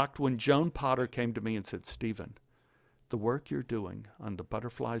so shocked when Joan Potter came to me and said, Stephen, the work you're doing on the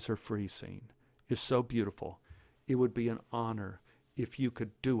Butterflies Are Free scene is so beautiful. It would be an honor if you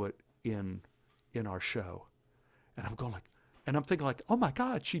could do it in our show. And I'm going like, and I'm thinking like, oh my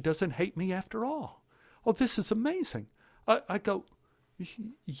God, she doesn't hate me after all. Oh, this is amazing. I go,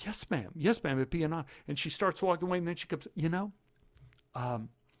 yes, ma'am, it'd be an honor. And she starts walking away, and then she comes,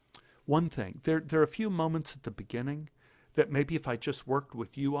 one thing, there are a few moments at the beginning that maybe if I just worked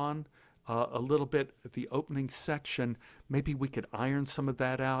with you on a little bit at the opening section, maybe we could iron some of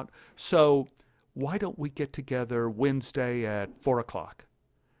that out. So why don't we get together Wednesday at 4:00?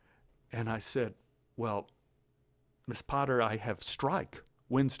 And I said, well, Miss Potter, I have strike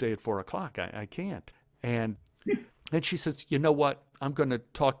Wednesday at 4:00. I can't. And then she says, you know what? I'm going to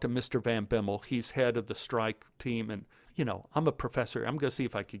talk to Mr. Van Bimmel. He's head of the strike team. And, I'm a professor. I'm going to see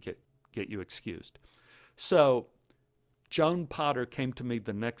if I could get you excused. So Joan Potter came to me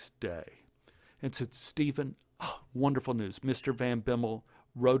the next day and said, Stephen, wonderful news. Mr. Van Bimmel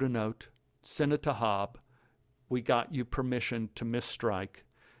wrote a note, sent it to Hob. We got you permission to miss strike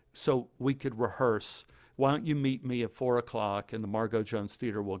so we could rehearse. Why don't you meet me at 4:00 in the Margot Jones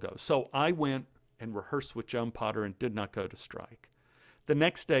Theater? We'll go. So I went and rehearsed with Joan Potter and did not go to strike. The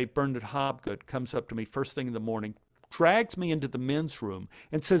next day, Bernard Hobgood comes up to me first thing in the morning, drags me into the men's room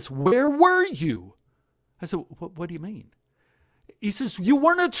and says, where were you? I said, what do you mean? He says, you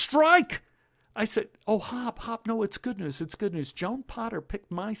weren't at strike. I said, oh, Hop, no, it's good news. It's good news. Joan Potter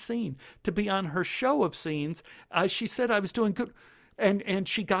picked my scene to be on her show of scenes. She said I was doing good. And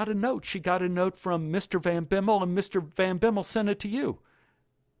she got a note. She got a note from Mr. Van Bimmel, and Mr. Van Bimmel sent it to you.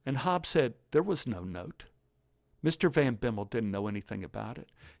 And Hob said, there was no note. Mr. Van Bimmel didn't know anything about it.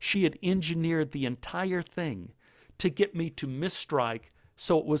 She had engineered the entire thing to get me to misstrike,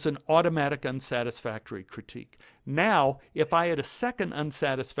 so it was an automatic unsatisfactory critique. Now, if I had a second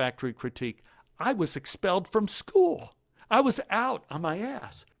unsatisfactory critique, I was expelled from school. I was out on my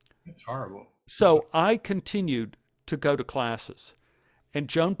ass. That's horrible. So I continued to go to classes, and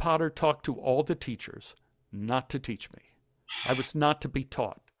Joan Potter talked to all the teachers not to teach me. I was not to be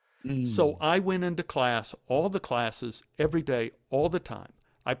taught. So I went into class, all the classes, every day, all the time.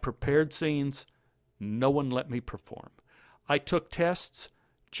 I prepared scenes. No one let me perform. I took tests.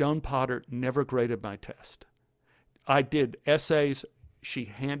 Joan Potter never graded my test. I did essays. She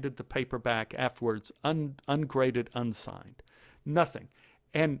handed the paper back afterwards, ungraded, unsigned. Nothing.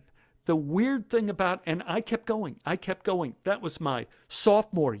 And the weird thing about, and I kept going. That was my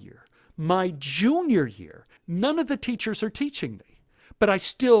sophomore year. My junior year, none of the teachers are teaching me. But I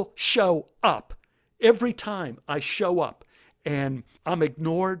still show up. Every time I show up and I'm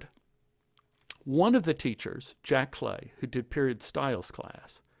ignored. One of the teachers, Jack Clay, who did period styles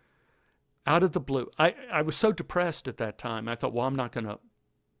class, out of the blue, I was so depressed at that time. I thought, well, I'm not going to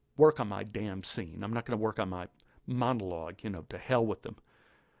work on my damn scene. I'm not going to work on my monologue, to hell with them.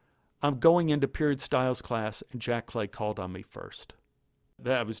 I'm going into period styles class, and Jack Clay called on me first.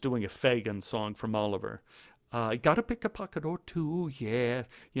 I was doing a Fagin song from Oliver. Gotta pick a pocket or two, yeah,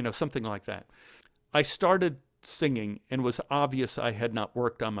 something like that. I started singing, and it was obvious I had not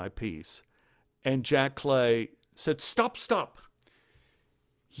worked on my piece. And Jack Clay said, stop.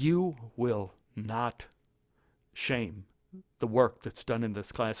 You will not shame the work that's done in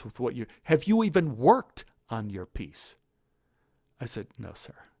this class with what have you even worked on your piece? I said, no,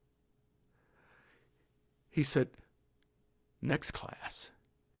 sir. He said, next class,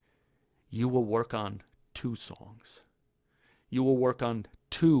 you will work on 2 songs. You will work on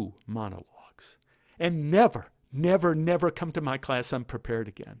 2 monologues. And never come to my class unprepared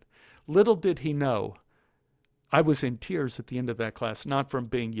again. Little did he know, I was in tears at the end of that class, not from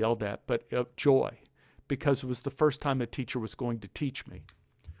being yelled at, but of joy, because it was the first time a teacher was going to teach me.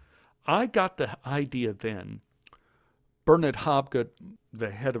 I got the idea then. Bernard Hobgood,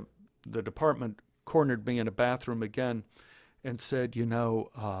 the head of the department, cornered me in a bathroom again and said,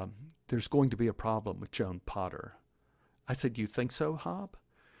 there's going to be a problem with Joan Potter. I said, you think so, Hob?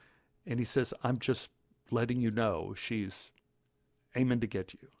 And he says, I'm just letting you know she's aiming to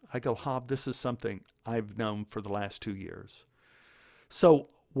get you. I go, Hob, this is something I've known for the last 2 years. So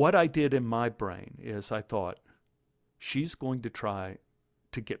what I did in my brain is I thought, she's going to try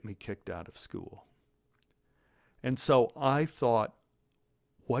to get me kicked out of school. And so I thought,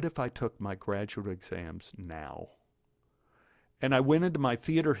 what if I took my graduate exams now? And I went into my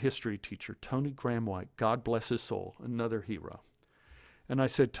theater history teacher, Tony Graham-White, God bless his soul, another hero. And I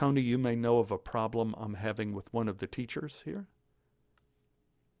said, Tony, you may know of a problem I'm having with one of the teachers here.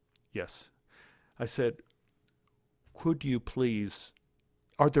 Yes. I said, could you please,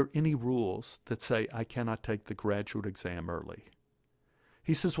 are there any rules that say I cannot take the graduate exam early?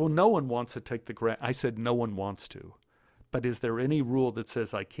 He says, well, no one wants to take the I said, no one wants to. But is there any rule that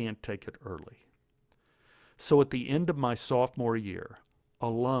says I can't take it early? So at the end of my sophomore year,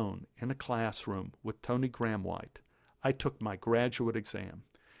 alone in a classroom with Tony Graham-White, I took my graduate exam.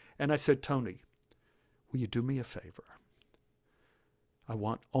 And I said, Tony, will you do me a favor? I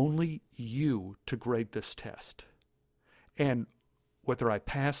want only you to grade this test. And whether I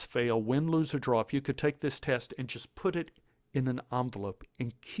pass, fail, win, lose, or draw, if you could take this test and just put it in an envelope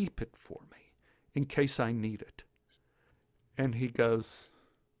and keep it for me in case I need it. And he goes,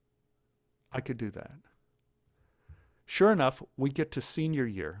 I could do that. Sure enough, we get to senior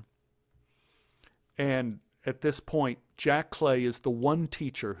year. And at this point, Jack Clay is the one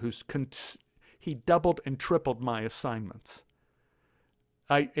teacher he doubled and tripled my assignments.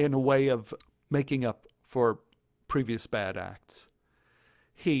 In a way of making up for previous bad acts.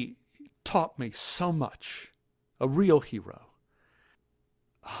 He taught me so much, a real hero.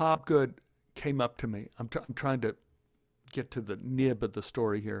 Hobgood came up to me. I'm trying to get to the nib of the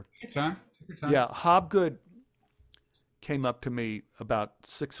story here. Take your time. Yeah, Hobgood came up to me about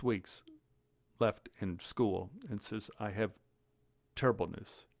 6 weeks left in school and says, I have terrible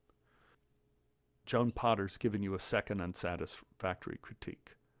news. Joan Potter's given you a second unsatisfactory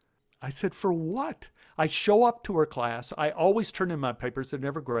critique. I said, for what? I show up to her class. I always turn in my papers. They're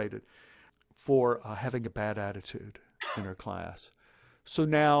never graded for having a bad attitude in her class. So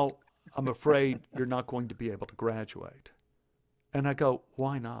now I'm afraid you're not going to be able to graduate. And I go,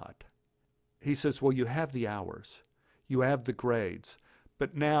 why not? He says, well, you have the hours. You have the grades.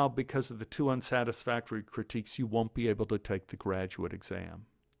 But now, because of the 2 unsatisfactory critiques, you won't be able to take the graduate exam.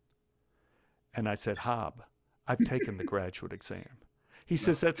 And I said, Hob, I've taken the graduate exam. He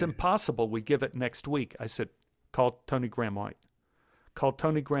says, that's impossible. We give it next week. I said, call Tony Graham White. Call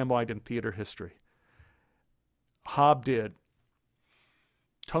Tony Graham White in theater history. Hobb did.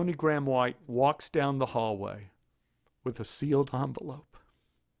 Tony Graham White walks down the hallway with a sealed envelope,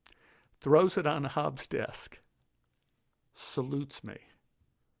 throws it on Hobb's desk, salutes me,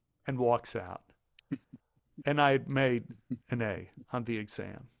 and walks out. And I had made an A on the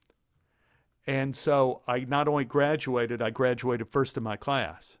exam. And so I not only graduated, I graduated first in my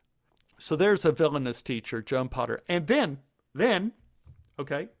class. So there's a villainous teacher, Joan Potter. And then,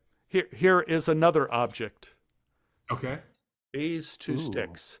 okay, here is another object. Okay. These two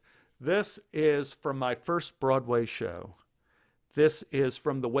sticks. This is from my first Broadway show. This is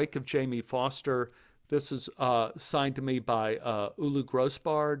from The Wake of Jamie Foster. This is signed to me by Ulu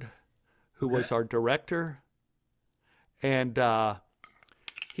Grossbard, who was our director. And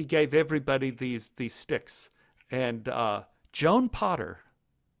he gave everybody these sticks. And Joan Potter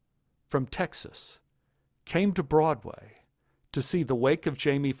from Texas came to Broadway to see The Wake of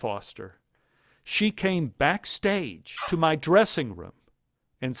Jamie Foster. She came backstage to my dressing room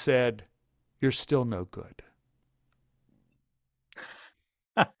and said, "You're still no good."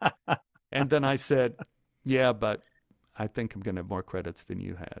 And then I said, "Yeah, but I think I'm going to have more credits than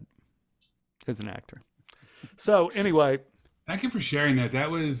you had as an actor." So anyway. Thank you for sharing that. That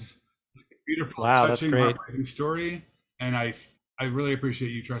was a beautiful, wow, touching, that's great. heartbreaking story. And I really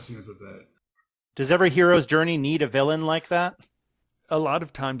appreciate you trusting us with that. Does every hero's journey need a villain like that? A lot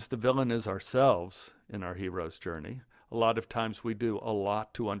of times the villain is ourselves in our hero's journey. A lot of times we do a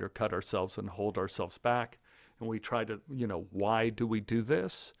lot to undercut ourselves and hold ourselves back. And we try to, why do we do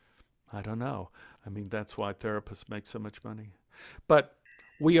this? I don't know. I mean, that's why therapists make so much money. But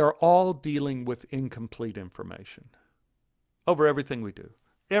we are all dealing with incomplete information over everything we do.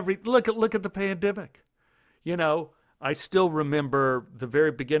 Look at the pandemic. I still remember the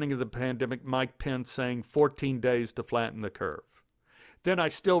very beginning of the pandemic, Mike Pence saying 14 days to flatten the curve. Then I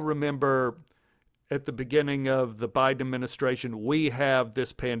still remember at the beginning of the Biden administration, we have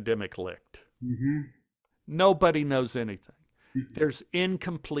this pandemic licked. Mm-hmm. Nobody knows anything. There's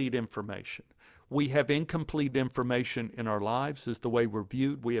incomplete information. We have incomplete information in our lives as the way we're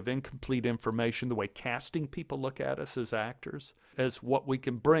viewed. We have incomplete information, the way casting people look at us as actors, as what we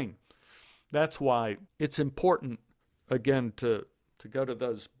can bring. That's why it's important, again, to go to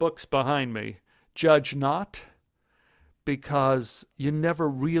those books behind me, Judge Not, because you never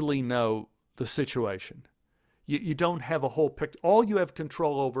really know the situation. You don't have a whole picture. All you have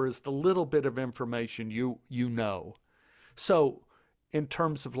control over is the little bit of information you know. So in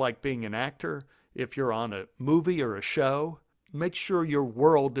terms of like being an actor, if you're on a movie or a show, make sure your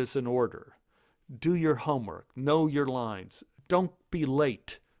world is in order. Do your homework. Know your lines. Don't be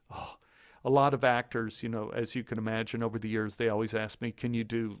late. Oh, a lot of actors, as you can imagine over the years, they always ask me, can you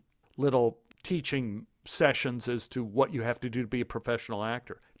do little teaching sessions as to what you have to do to be a professional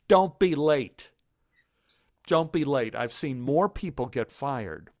actor? Don't be late. Don't be late. I've seen more people get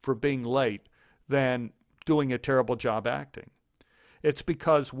fired for being late than doing a terrible job acting. It's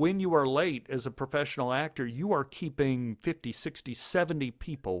because when you are late as a professional actor, you are keeping 50, 60, 70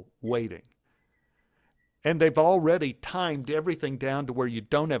 people waiting. And they've already timed everything down to where you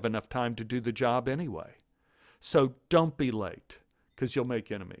don't have enough time to do the job anyway. So don't be late, because you'll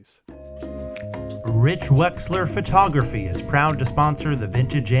make enemies. Rich Wexler Photography is proud to sponsor the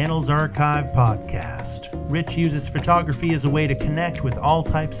Vintage Annals Archive podcast. Rich uses photography as a way to connect with all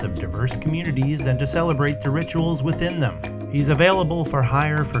types of diverse communities and to celebrate the rituals within them. He's available for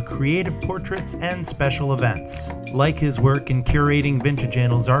hire for creative portraits and special events. Like his work in curating Vintage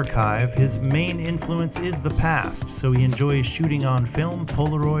Annals Archive, his main influence is the past, so he enjoys shooting on film,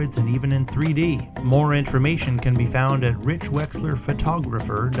 Polaroids, and even in 3D. More information can be found at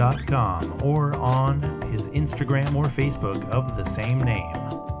richwexlerphotographer.com or on his Instagram or Facebook of the same name.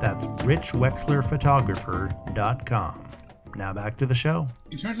 That's richwexlerphotographer.com. Now back to the show.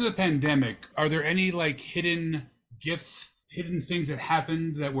 In terms of the pandemic, are there any hidden gifts, hidden things that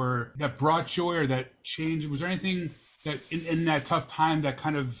happened that brought joy or that changed? Was there anything that in that tough time that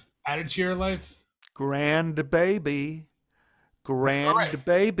kind of added to your life? Grandbaby.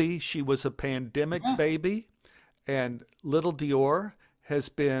 She was a pandemic baby, and little Dior has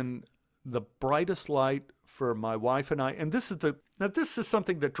been the brightest light for my wife and I. And this is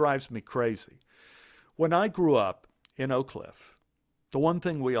something that drives me crazy. When I grew up in Oak Cliff, the one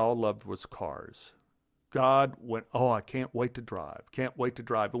thing we all loved was cars. God went, I can't wait to drive.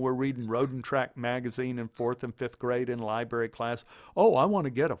 And we're reading Road and Track magazine in 4th and 5th grade in library class. I want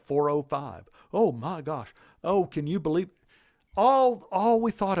to get a 405. Oh my gosh. Oh, can you believe? all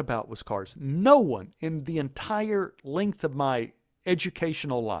we thought about was cars. No one in the entire length of my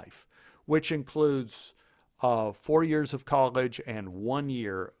educational life, which includes 4 years of college and 1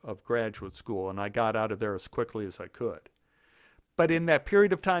 year of graduate school, and I got out of there as quickly as I could. But in that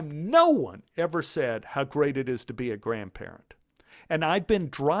period of time, no one ever said how great it is to be a grandparent. And I've been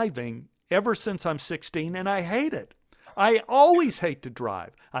driving ever since I'm 16, and I hate it. I always hate to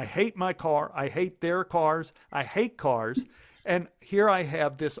drive. I hate my car. I hate their cars. I hate cars. And here I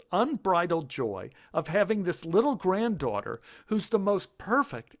have this unbridled joy of having this little granddaughter who's the most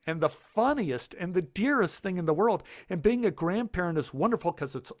perfect and the funniest and the dearest thing in the world. And being a grandparent is wonderful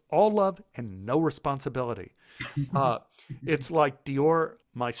because it's all love and no responsibility. It's like Dior.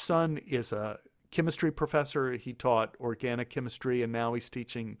 My son is a chemistry professor. He taught organic chemistry, and now he's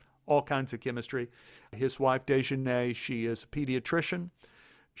teaching all kinds of chemistry. His wife, Dejanay, she is a pediatrician.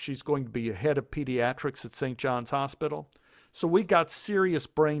 She's going to be a head of pediatrics at St. John's Hospital. So we got serious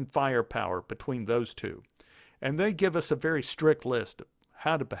brain firepower between those two. And they give us a very strict list of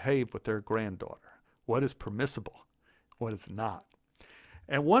how to behave with their granddaughter, what is permissible, what is not.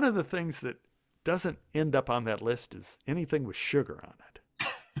 And one of the things that doesn't end up on that list is anything with sugar on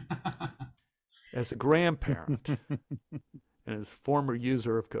it. As a grandparent and as a former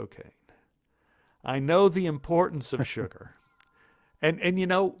user of cocaine, I know the importance of sugar. And you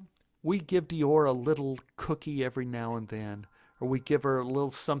know, we give Dior a little cookie every now and then, or we give her a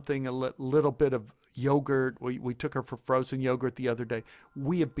little something, a little bit of yogurt. We took her for frozen yogurt the other day.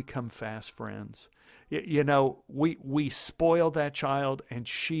 We have become fast friends. You know, we spoil that child, and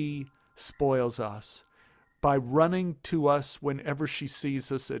she spoils us by running to us whenever she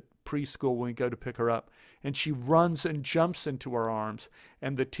sees us at preschool when we go to pick her up. And she runs and jumps into our arms.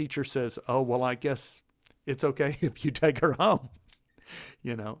 And the teacher says, oh, well, I guess it's okay if you take her home.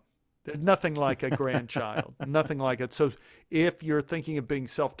 You know, there's nothing like a grandchild, nothing like it. So if you're thinking of being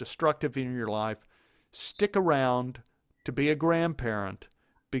self-destructive in your life, stick around to be a grandparent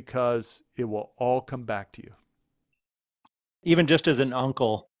because it will all come back to you. Even just as an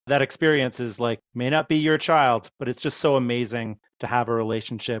uncle, that experience is like, may not be your child, but it's just so amazing to have a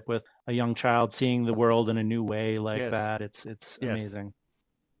relationship with a young child, seeing the world in a new way like that. It's amazing.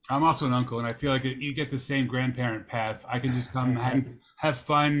 I'm also an uncle, and I feel like you get the same grandparent pass. I can just come and have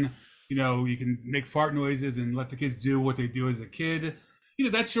fun. You know, you can make fart noises and let the kids do what they do as a kid. You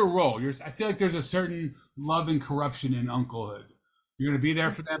know, that's your role. I feel like there's a certain love and corruption in unclehood. You're going to be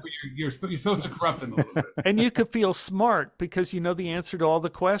there for them, but you're supposed to corrupt them a little bit. And you could feel smart because you know the answer to all the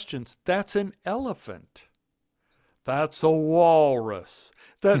questions. That's an elephant. That's a walrus.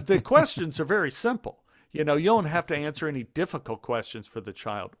 The questions are very simple. You know, you don't have to answer any difficult questions for the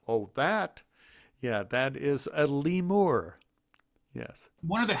child. Oh, that is a lemur. Yes.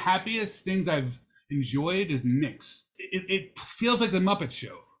 One of the happiest things I've enjoyed is Mix. It feels like the Muppet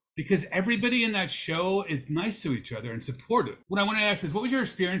Show because everybody in that show is nice to each other and supportive. What I want to ask is, what was your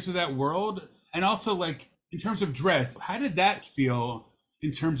experience with that world? And also, like, in terms of dress, how did that feel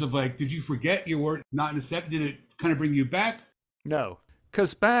in terms of, like, did you forget you were not in a set? Did it kind of bring you back? No.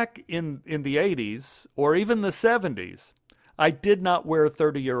 Because back in the 80s or even the 70s, I did not wear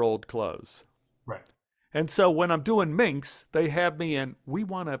 30-year-old clothes. Right. And so when I'm doing Minx, they have me in, we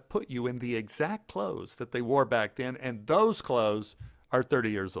want to put you in the exact clothes that they wore back then, and those clothes are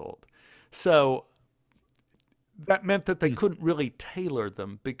 30 years old. So that meant that they couldn't really tailor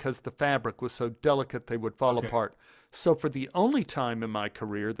them because the fabric was so delicate they would fall apart. So for the only time in my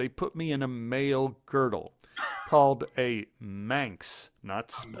career, they put me in a male girdle called a Manx, not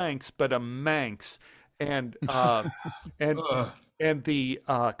Spanx, but a Manx. And and the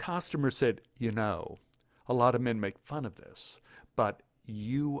costumer said, you know, a lot of men make fun of this, but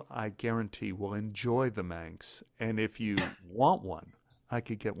you, I guarantee, will enjoy the Manx. And if you want one, I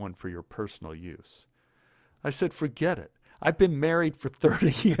could get one for your personal use. I said, forget it. I've been married for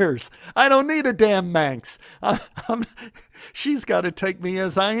 30 years. I don't need a damn Manx. She's got to take me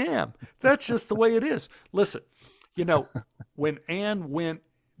as I am. That's just the way it is. Listen, you know, when Anne went,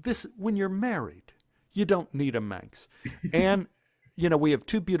 when you're married, you don't need a Manx. Anne, you know, we have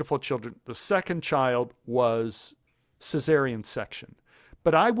two beautiful children. The second child was cesarean section.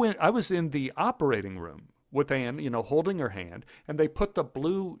 But I was in the operating room with Anne, you know, holding her hand, and they put the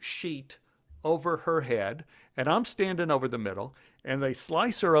blue sheet over her head, and I'm standing over the middle, and they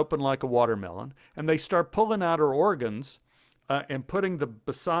slice her open like a watermelon, and they start pulling out her organs and putting the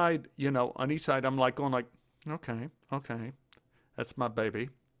beside, you know, on each side. I'm like going like, okay, that's my baby.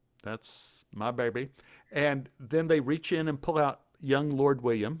 That's my baby. And then they reach in and pull out young Lord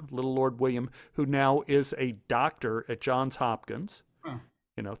William, little Lord William, who now is a doctor at Johns Hopkins.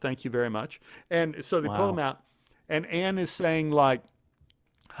 You know, thank you very much. And so they pull him out, And Ann is saying like,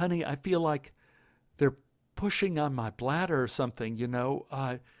 honey, I feel like they're pushing on my bladder or something, you know.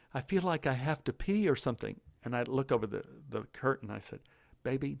 I feel like I have to pee or something. And I look over the curtain. I said,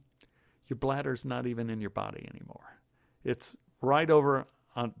 baby, your bladder's not even in your body anymore. It's right over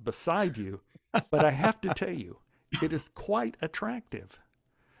beside you. But I have to tell you, it is quite attractive.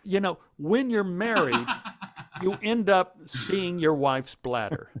 You know, when you're married, you end up seeing your wife's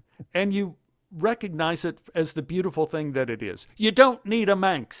bladder. And you recognize it as the beautiful thing that it is. You don't need a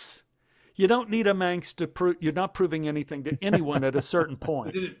Manx. You don't need a Manx to prove, you're not proving anything to anyone at a certain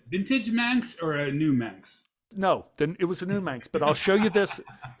point. Is it a vintage Manx or a new Manx? No, then it was a new Manx, but I'll show you this.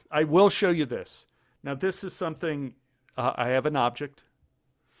 I will show you this. Now, this is something, I have an object.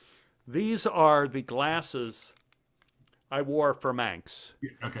 These are the glasses I wore for Manx.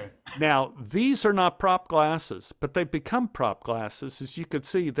 Okay. Now, these are not prop glasses, but they've become prop glasses. As you could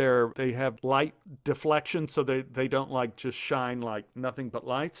see, they have light deflection, so they don't like just shine like nothing but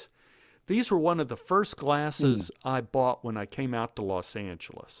lights. These were one of the first glasses I bought when I came out to Los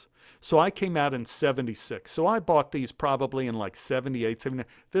Angeles. So I came out in 76. So I bought these probably in like 78, 79.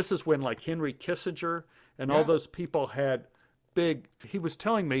 This is when like Henry Kissinger and all those people had big, he was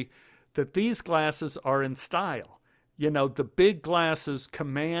telling me that these glasses are in style. You know, the big glasses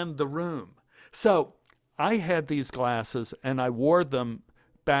command the room. So I had these glasses and I wore them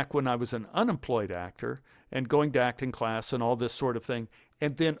back when I was an unemployed actor and going to acting class and all this sort of thing.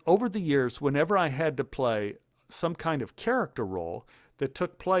 And then over the years, whenever I had to play some kind of character role that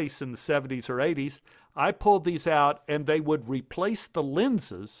took place in the 70s or 80s, I pulled these out and they would replace the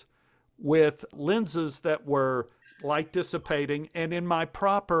lenses with lenses that were light dissipating and in my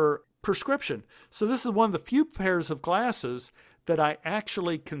proper prescription. So this is one of the few pairs of glasses that I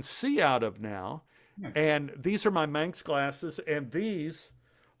actually can see out of now. Nice. And these are my Manx glasses, and these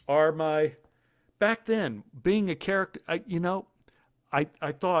are my, back then, being a character,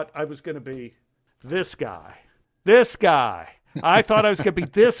 I thought I was going to be this guy. I thought I was going to be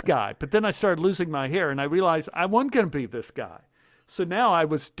this guy, but then I started losing my hair, and I realized I wasn't going to be this guy. So now I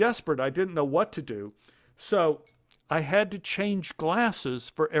was desperate. I didn't know what to do. So I had to change glasses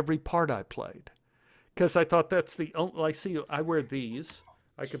for every part I played because I thought that's the only, I see, I wear these.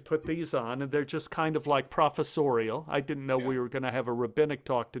 I could put these on, and they're just kind of like professorial. I didn't know we were going to have a rabbinic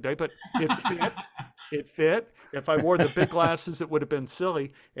talk today, but it fit. It fit. If I wore the big glasses, it would have been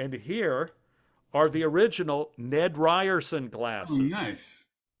silly. And here are the original Ned Ryerson glasses. Oh, nice.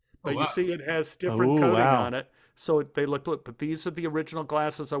 But you see, it has different coating on it, so they look. But these are the original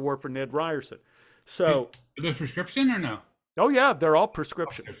glasses I wore for Ned Ryerson. So, are they prescription or no? Oh yeah, they're all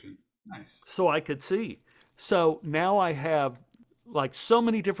prescription. Nice. So I could see. So now I have like so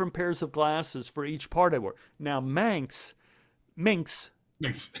many different pairs of glasses for each part I wore. Now Minx, not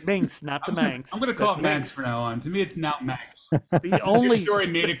the Manx. I'm going to call it Manx from now on. To me, it's not Manx. The only Your story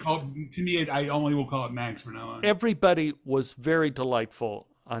made it called. To me, I only will call it Manx from now on. Everybody was very delightful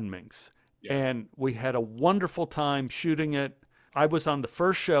on Minx, and we had a wonderful time shooting it. I was on the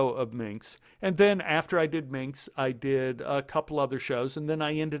first show of Minx, and then after I did Minx, I did a couple other shows, and then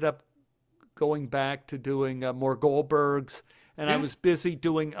I ended up going back to doing more Goldbergs, and I was busy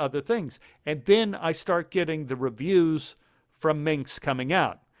doing other things. And then I start getting the reviews from Minx coming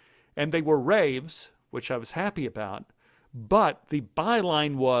out, and they were raves, which I was happy about, but the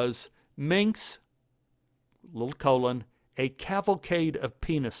byline was Minx, a cavalcade of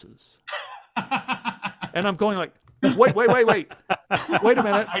penises. And I'm going like, wait a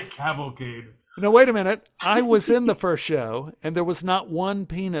minute. I cavalcade. No, wait a minute. I was in the first show, and there was not one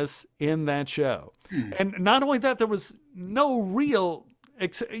penis in that show. And not only that, there was no real,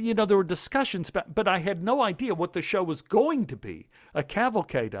 there were discussions, but I had no idea what the show was going to be, a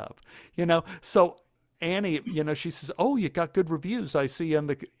cavalcade of, So Annie, she says, "Oh, you got good reviews. I see on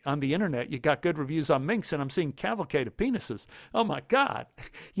the internet, you got good reviews on Minx, and I'm seeing cavalcade of penises. Oh my God,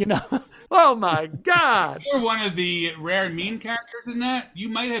 oh my God." You're one of the rare mean characters in that. You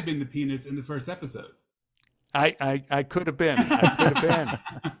might have been the penis in the first episode. I could have been.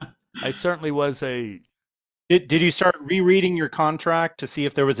 I certainly was a. Did you start rereading your contract to see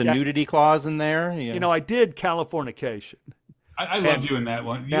if there was a nudity clause in there? Yeah. I did Californication. I loved you in that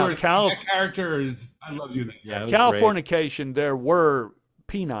one. That character is. I love you in that. Yeah, Californication. There were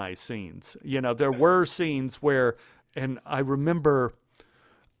peni scenes. There were scenes where, and I remember,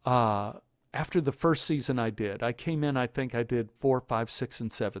 after the first season I came in. I think I did 4, 5, 6,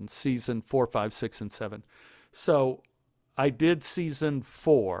 and 7. Season 4, 5, 6, and 7. So I did season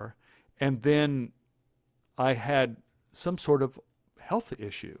 4, and then I had some sort of health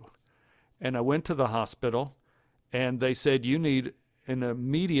issue, and I went to the hospital. And they said, you need an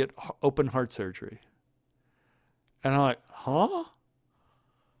immediate open heart surgery. And I'm like, huh?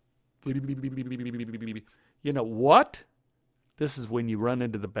 You know what? This is when you run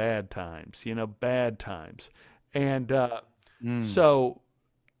into the bad times, bad times. And so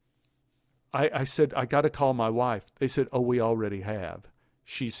I said, I got to call my wife. They said, oh, we already have.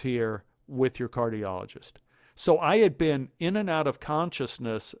 She's here with your cardiologist. So I had been in and out of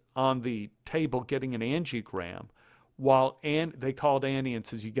consciousness on the table getting an angiogram while they called Annie and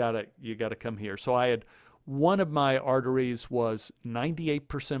says, you gotta come here. So I had, one of my arteries was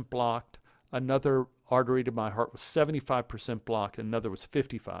 98% blocked. Another artery to my heart was 75% blocked. Another was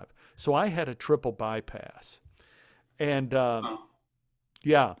 55. So I had a triple bypass. And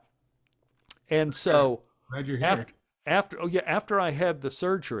yeah. And so Glad you're here. after I had the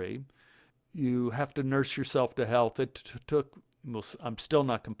surgery, you have to nurse yourself to health. It took, well, I'm still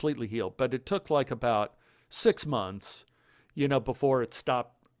not completely healed, but it took like about 6 months, before it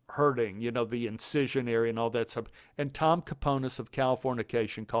stopped hurting, the incision area and all that stuff. And Tom Caponis of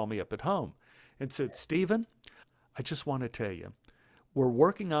Californication called me up at home and said, Stephen, I just want to tell you, we're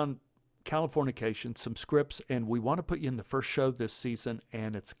working on Californication, some scripts, and we want to put you in the first show this season,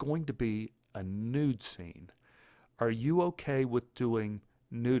 and it's going to be a nude scene. Are you okay with doing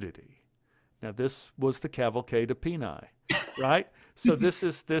nudity? Now, this was the Cavalcade of Peni, right? So this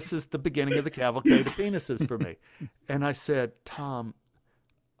is the beginning of the Cavalcade of Penises for me. And I said, Tom,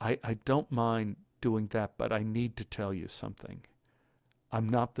 I don't mind doing that, but I need to tell you something. I'm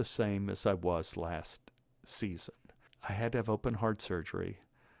not the same as I was last season. I had to have open heart surgery.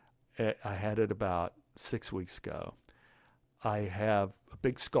 I had it about 6 weeks ago. I have a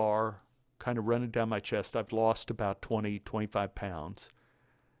big scar kind of running down my chest. I've lost about 20, 25 pounds.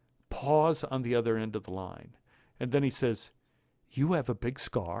 Pause on the other end of the line. And then he says, you have a big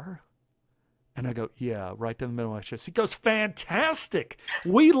scar? And I go, yeah, right down the middle of my chest. He goes, fantastic.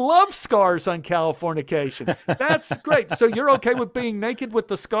 We love scars on Californication. That's great. So you're okay with being naked with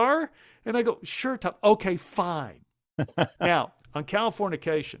the scar? And I go, sure, Tom. Okay, fine. Now, on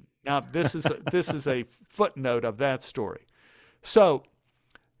Californication, now this is a footnote of that story. So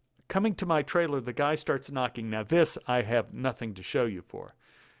coming to my trailer, the guy starts knocking. Now this I have nothing to show you for.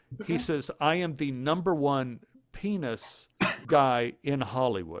 Okay. He says, I am the #1 penis guy in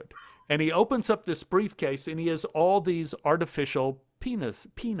Hollywood. And he opens up this briefcase and he has all these artificial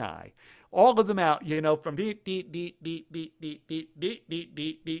peni, all of them out, from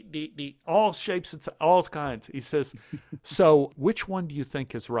all shapes and all kinds. He says, so which one do you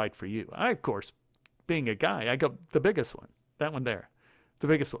think is right for you? I, of course, being a guy, I go, the biggest one, that one there. The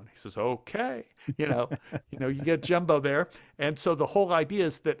biggest one. He says, okay, you get jumbo there. And so the whole idea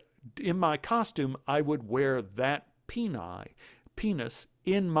is that in my costume, I would wear that penis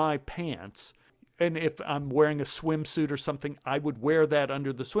in my pants. And if I'm wearing a swimsuit or something, I would wear that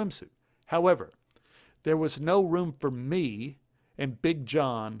under the swimsuit. However, there was no room for me and Big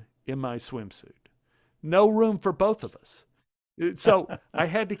John in my swimsuit. No room for both of us. So I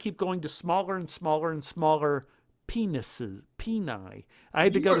had to keep going to smaller and smaller and smaller peni. I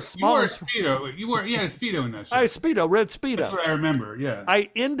had to go to smaller. You had a Speedo in that show. I had a Speedo, red Speedo. That's what I remember, yeah. I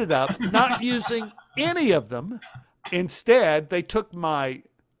ended up not using any of them. Instead, they took my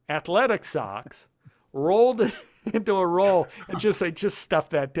athletic socks, rolled it into a roll, and just stuff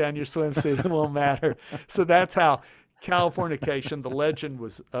that down your swimsuit. It won't matter. So that's how Californication, the legend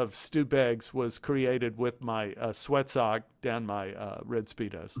of Stu Beggs, was created with my sweat sock down my red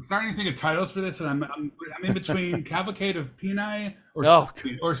Speedos. I'm starting to think of titles for this, and I'm in between Cavalcade of Peni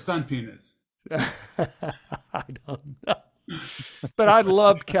or Stunt Penis. I don't know. But I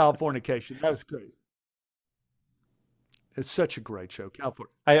loved Californication. That was great. It's such a great show,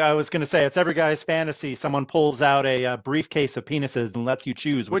 California. I was going to say, it's every guy's fantasy. Someone pulls out a briefcase of penises and lets you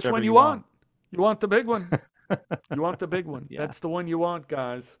choose which one you want. You want the big one. You want the big one. Yeah. That's the one you want,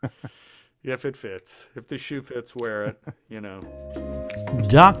 guys. If it fits. If the shoe fits, wear it,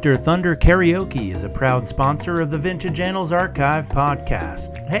 Dr. Thunder Karaoke is a proud sponsor of the Vintage Annals Archive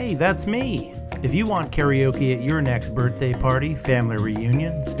podcast. Hey, that's me. If you want karaoke at your next birthday party, family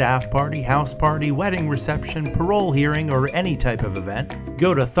reunion, staff party, house party, wedding reception, parole hearing, or any type of event,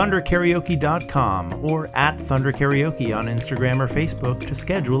 go to thunderkaraoke.com or at Thunder Karaoke on Instagram or Facebook to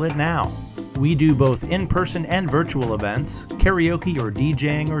schedule it now. We do both in-person and virtual events, karaoke or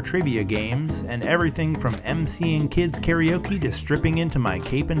DJing or trivia games, and everything from emceeing kids karaoke to stripping into my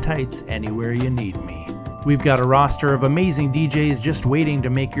cape and tights anywhere you need me. We've got a roster of amazing DJs just waiting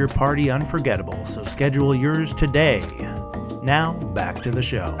to make your party unforgettable, so schedule yours today. Now, back to the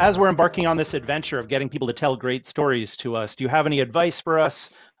show. As we're embarking on this adventure of getting people to tell great stories to us, do you have any advice for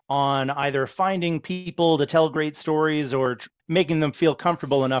us on either finding people to tell great stories or making them feel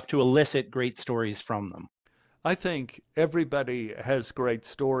comfortable enough to elicit great stories from them? I think everybody has great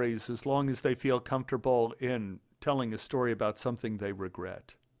stories as long as they feel comfortable in telling a story about something they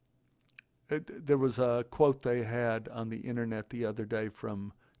regret. There was a quote they had on the internet the other day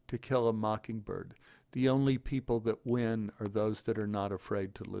from To Kill a Mockingbird. The only people that win are those that are not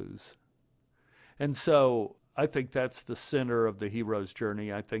afraid to lose. And so I think that's the center of the hero's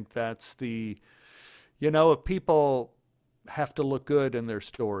journey. I think that's if people have to look good in their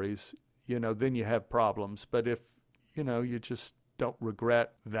stories, then you have problems. But if, you just don't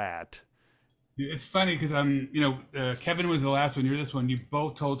regret that. It's funny because Kevin was the last one. You're this one. You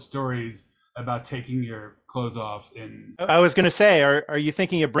both told stories about taking your clothes off I was going to say, are you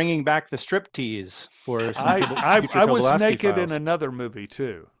thinking of bringing back the striptease for some I was Tobolowsky naked files? in another movie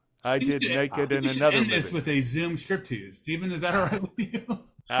too. I did naked in another end movie. This with a Zoom striptease. Stephen, is that all right with you?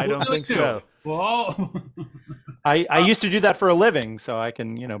 I don't think so. Well, I used to do that for a living, so I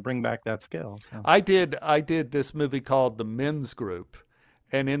can bring back that skill. So. I did this movie called The Men's Group,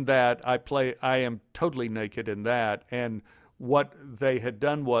 and in that I am totally naked in that. And what they had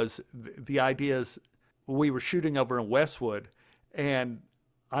done was the idea is we were shooting over in Westwood, and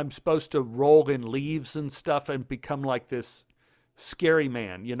I'm supposed to roll in leaves and stuff and become like this scary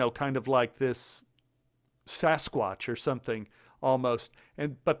man, kind of like this Sasquatch or something almost.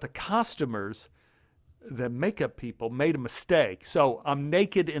 But the costumers, the makeup people made a mistake. So I'm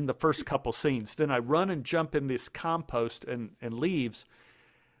naked in the first couple scenes. Then I run and jump in this compost and leaves.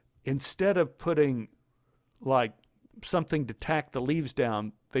 Instead of putting like something to tack the leaves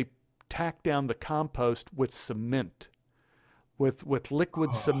down, they tack down the compost with cement, with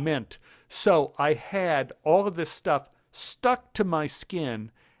liquid cement. So I had all of this stuff stuck to my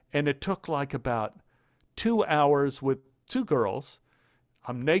skin, and it took like about 2 hours with 2 girls.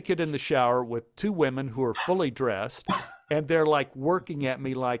 I'm naked in the shower with 2 women who are fully dressed, and they're like working at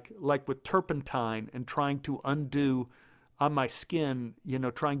me like with turpentine and trying to undo on my skin,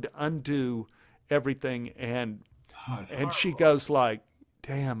 trying to undo everything. And she goes like,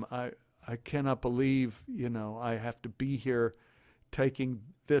 damn, I cannot believe, I have to be here taking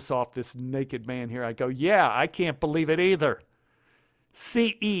this off this naked man here. I go, yeah, I can't believe it either.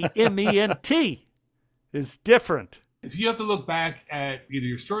 CEMENT is different. If you have to look back at either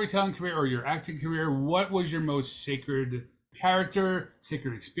your storytelling career or your acting career, what was your most sacred character,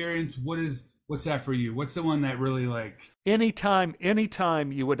 sacred experience? What's that for you? What's the one that really like... Anytime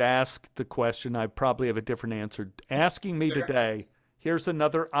you would ask the question, I probably have a different answer. Asking me today, here's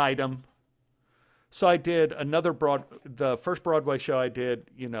another item. So I did the first Broadway show I did,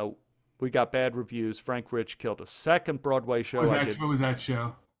 we got bad reviews. Frank Rich killed us. Second Broadway show I did. What was that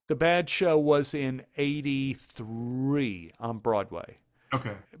show? The bad show was in 83 on Broadway.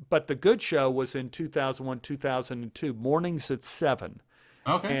 Okay. But the good show was in 2001, 2002, mornings at 7.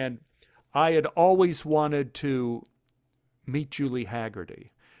 Okay. And I had always wanted to meet Julie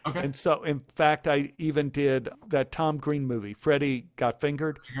Haggerty. Okay. And so, in fact, I even did that Tom Green movie, Freddie Got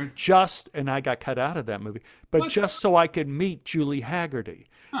Fingered, and I got cut out of that movie, but just so I could meet Julie Haggerty.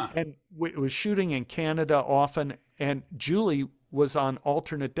 Huh. And it was shooting in Canada often, and Julie was on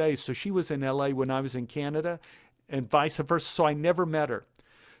alternate days. So she was in LA when I was in Canada and vice versa. So I never met her.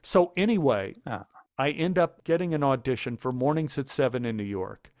 So anyway, I end up getting an audition for Mornings at 7 in New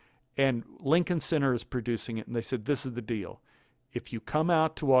York. And Lincoln Center is producing it. And they said, this is the deal. If you come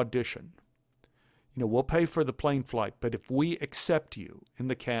out to audition, we'll pay for the plane flight. But if we accept you in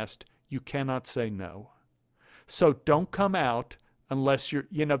the cast, you cannot say no. So don't come out unless you're,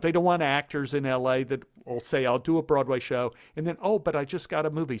 they don't want actors in LA that will say, I'll do a Broadway show. And then, but I just got a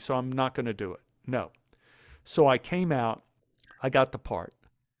movie, so I'm not going to do it. No. So I came out. I got the part.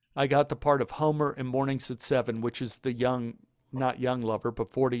 I got the part of Homer in Mornings at 7, which is the not young lover, but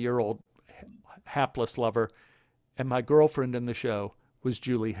 40-year-old hapless lover. And my girlfriend in the show was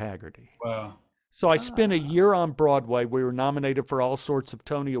Julie Haggerty. Wow. So I spent a year on Broadway. We were nominated for all sorts of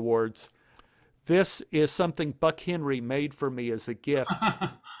Tony Awards. This is something Buck Henry made for me as a gift.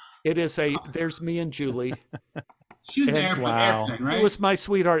 There's me and Julie. She was an airplane, right? It was my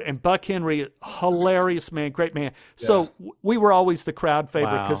sweetheart. And Buck Henry, hilarious man, great man. Yes. So we were always the crowd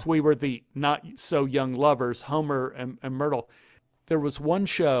favorite because we were the not so young lovers, Homer and Myrtle. There was one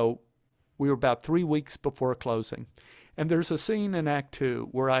show, we were about 3 weeks before closing. And there's a scene in Act 2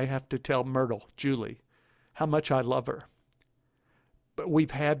 where I have to tell Myrtle, Julie, how much I love her. But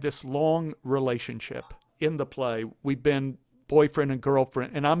we've had this long relationship in the play. We've been boyfriend and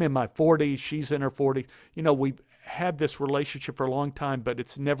girlfriend, and I'm in my 40s, she's in her 40s. We've had this relationship for a long time, but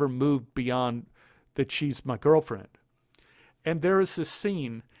it's never moved beyond that she's my girlfriend. And there is this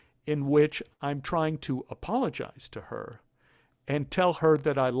scene in which I'm trying to apologize to her and tell her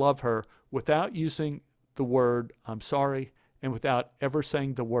that I love her without using the word, I'm sorry, and without ever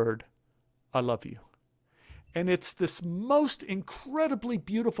saying the word, I love you. And it's this most incredibly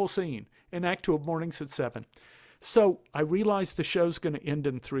beautiful scene in Act 2 of Mornings at 7. So I realized the show's going to end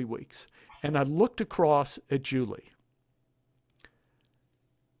in 3 weeks. And I looked across at Julie.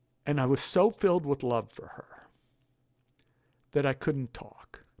 And I was so filled with love for her that I couldn't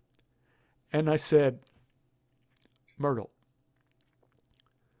talk. And I said, Myrtle,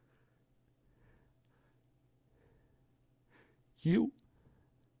 you...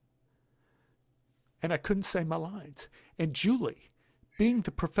 And I couldn't say my lines. And Julie, being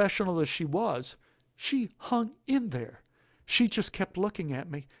the professional that she was, she hung in there. She just kept looking at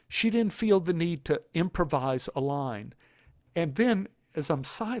me. She didn't feel the need to improvise a line. And then, as I'm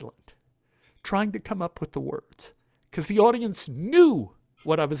silent, trying to come up with the words, because the audience knew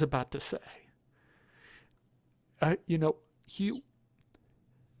what I was about to say. You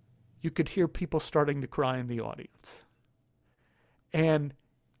could hear people starting to cry in the audience. And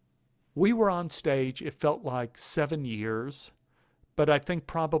we were on stage, it felt like 7 years, but I think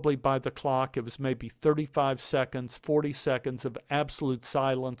probably by the clock it was maybe 35 seconds, 40 seconds of absolute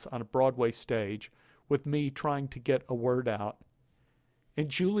silence on a Broadway stage with me trying to get a word out. And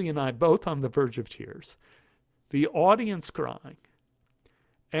Julie and I both on the verge of tears. The audience crying.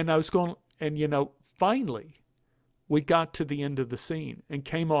 And I was going, and finally we got to the end of the scene and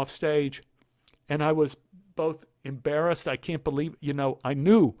came off stage, and I was both embarrassed. I can't believe, I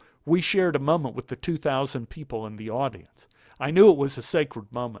knew we shared a moment with the 2,000 people in the audience. I knew it was a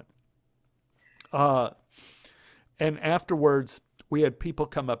sacred moment. And afterwards, we had people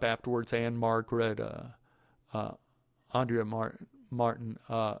come up afterwards, Anne Margaret, Andrea Martin,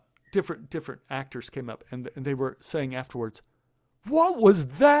 different actors came up, and they were saying afterwards, what was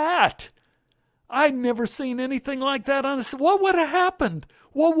that? I'd never seen anything like that on a... What would have happened?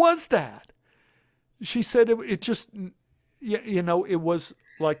 What was that? She said it just... it was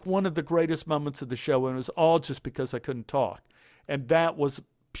like one of the greatest moments of the show, and it was all just because I couldn't talk. And that was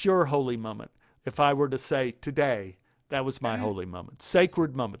pure holy moment. If I were to say today, that was my holy moment.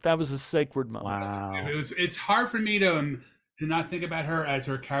 Sacred moment. That was a sacred moment. Wow. It's hard for me to not think about her as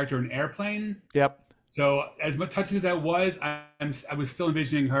her character in Airplane. Yep. So as much touching as that was, I was still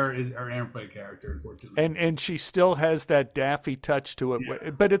envisioning her as her Airplane character, unfortunately. And she still has that daffy touch to it. Yeah.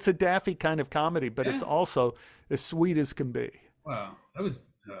 But it's a daffy kind of comedy, but it's also as sweet as can be. Wow. That was...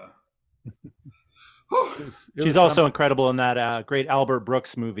 She's also incredible in that great Albert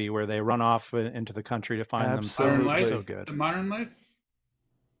Brooks movie where they run off into the country to find Absolutely. themselves. So good. Modern Life?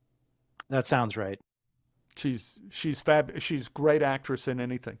 That sounds right. She's She's a great actress in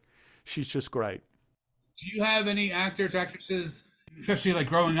anything. She's just great. Do you have any actors, actresses, especially like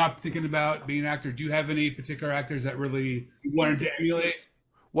growing up thinking about being an actor, do you have any particular actors that really you wanted to emulate?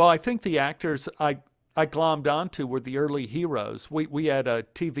 Well, I think the actors I glommed onto were the early heroes. We had a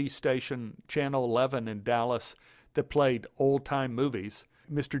TV station, Channel 11 in Dallas, that played old-time movies.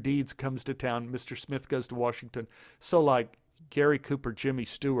 Mr. Deeds comes to town, Mr. Smith goes to Washington. So like Gary Cooper, Jimmy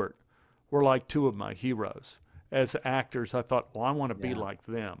Stewart were like two of my heroes. As actors, I thought, well, I want to be like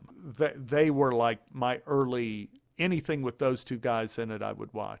them. They were like my early, anything with those two guys in it, I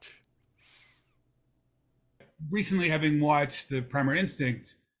would watch. Recently, having watched The Primal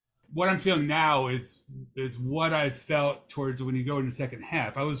Instinct, what I'm feeling now is what I felt towards when you go in the second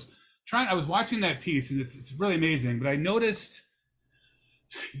half. I was watching that piece, and it's really amazing. But I noticed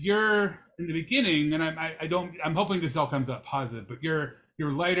you're in the beginning, and I'm hoping this all comes up positive. But you're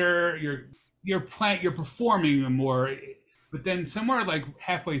lighter, you're performing more, but then somewhere like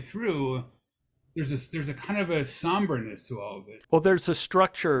halfway through, there's a kind of a somberness to all of it. Well, there's a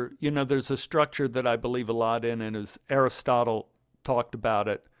structure, there's a structure that I believe a lot in, and as Aristotle talked about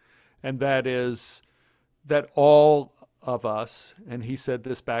it, and that is that all of us, and he said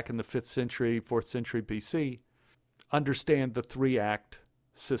this back in the 5th century, 4th century BC, understand the 3-act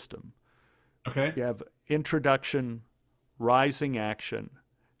system. Okay. You have introduction, rising action,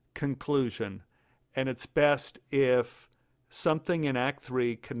 conclusion, and it's best if something in Act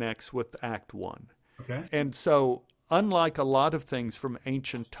 3 connects with Act 1. Okay. And so, unlike a lot of things from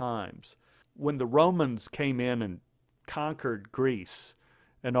ancient times, when the Romans came in and conquered Greece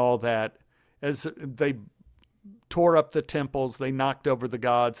and all that, as they tore up the temples, they knocked over the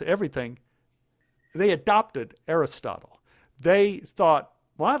gods, everything, they adopted Aristotle. They thought,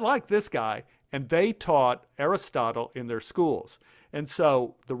 well, I like this guy, and they taught Aristotle in their schools. And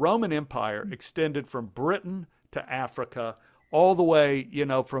so the Roman Empire extended from Britain to Africa, all the way,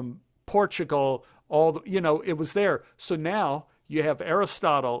 from Portugal, it was there. So now you have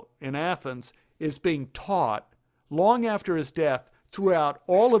Aristotle in Athens is being taught long after his death throughout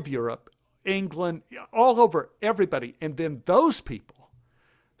all of Europe, England, all over, everybody. And then those people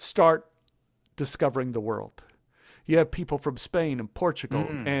start discovering the world. You have people from Spain and Portugal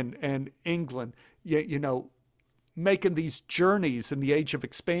and England, you know, making these journeys in the age of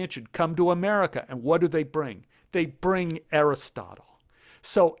expansion, come to America. And what do they bring? They bring Aristotle.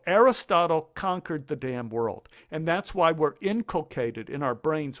 So Aristotle conquered the damn world. And that's why we're inculcated in our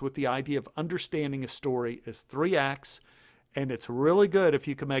brains with the idea of understanding a story as 3 acts. And it's really good if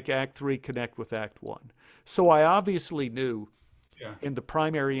you can make Act 3 connect with Act 1. So I obviously knew in the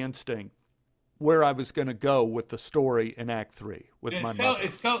primary instinct where I was going to go with the story in Act 3 with my mother.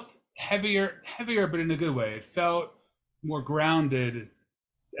 It felt heavier, but in a good way. It felt more grounded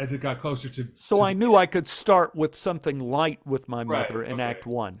as it got closer to... So I knew I could start with something light with my mother in Act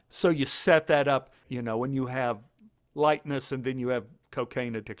 1. So you set that up, you know, when you have lightness and then you have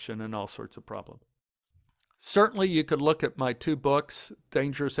cocaine addiction and all sorts of problems. Certainly you could look at my 2 books,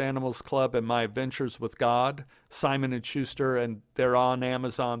 Dangerous Animals Club and My Adventures with God, Simon & Schuster, and they're on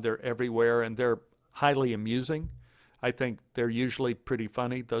Amazon, they're everywhere, and they're highly amusing. I think they're usually pretty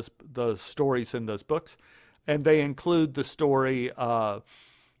funny, those stories in those books. And they include the story of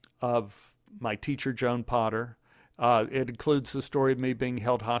my teacher, Joan Potter. It includes the story of me being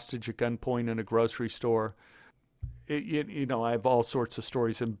held hostage at gunpoint in a grocery store. You know, I have all sorts of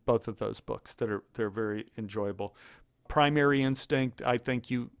stories in both of those books they're very enjoyable. Primary Instinct, I think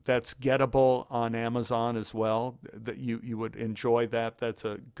that's gettable on Amazon as well. That you would enjoy that. That's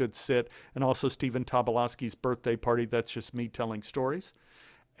a good sit. And also Stephen Tobolowsky's Birthday Party. That's just me telling stories.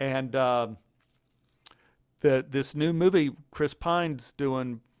 And this new movie Chris Pine's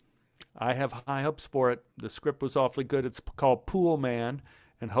doing, I have high hopes for it. The script was awfully good. It's called Pool Man,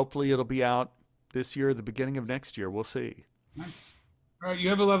 and hopefully it'll be out this year, the beginning of next year. We'll see. Nice. All right, you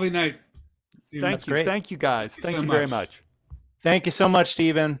have a lovely night. Thank you. Thank you, guys. Thank you very much. Thank you so much,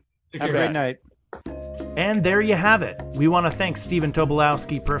 Stephen. Have a great night. And there you have it. We want to thank Stephen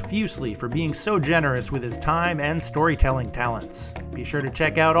Tobolowsky profusely for being so generous with his time and storytelling talents. Be sure to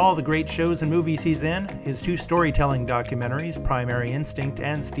check out all the great shows and movies he's in, his 2 storytelling documentaries, Primary Instinct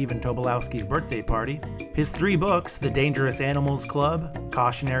and Stephen Tobolowsky's Birthday Party, his 3 books, The Dangerous Animals Club,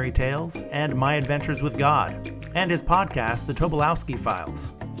 Cautionary Tales, and My Adventures with God, and his podcast, The Tobolowsky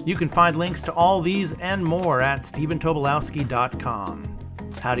Files. You can find links to all these and more at StephenTobolowsky.com.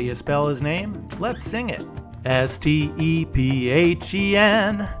 How do you spell his name? Let's sing it.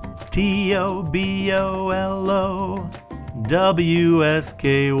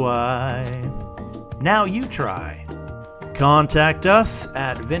 StephenTobolowsky. Now you try. Contact us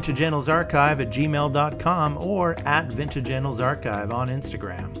at vintageannalsarchive@gmail.com or at vintageannalsarchive on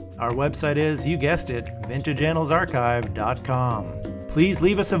Instagram. Our website is, you guessed it, vintageannalsarchive.com. Please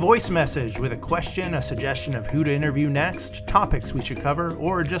leave us a voice message with a question, a suggestion of who to interview next, topics we should cover,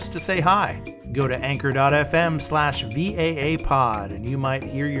 or just to say hi. Go to anchor.fm/VAApod and you might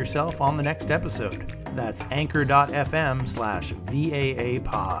hear yourself on the next episode. That's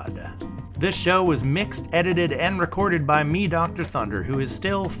anchor.fm/VAApod. This show was mixed, edited, and recorded by me, Dr. Thunder, who is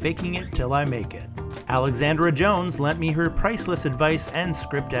still faking it till I make it. Alexandra Jones lent me her priceless advice and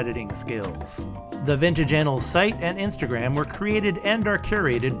script editing skills. The Vintage Annals site and Instagram were created and are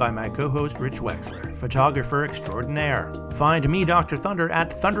curated by my co-host Rich Wexler, photographer extraordinaire. Find me, Dr. Thunder,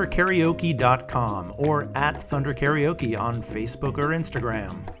 at thunderkaraoke.com or at thunderkaraoke on Facebook or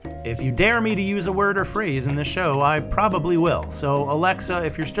Instagram. If you dare me to use a word or phrase in the show, I probably will. So Alexa,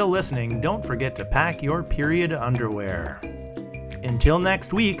 if you're still listening, don't forget to pack your period underwear. Until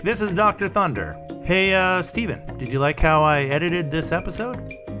next week, this is Dr. Thunder. Hey, Steven, did you like how I edited this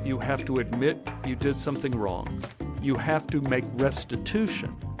episode? You have to admit you did something wrong. You have to make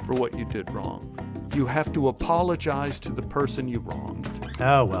restitution for what you did wrong. You have to apologize to the person you wronged.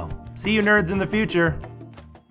 Oh, well. See you nerds in the future.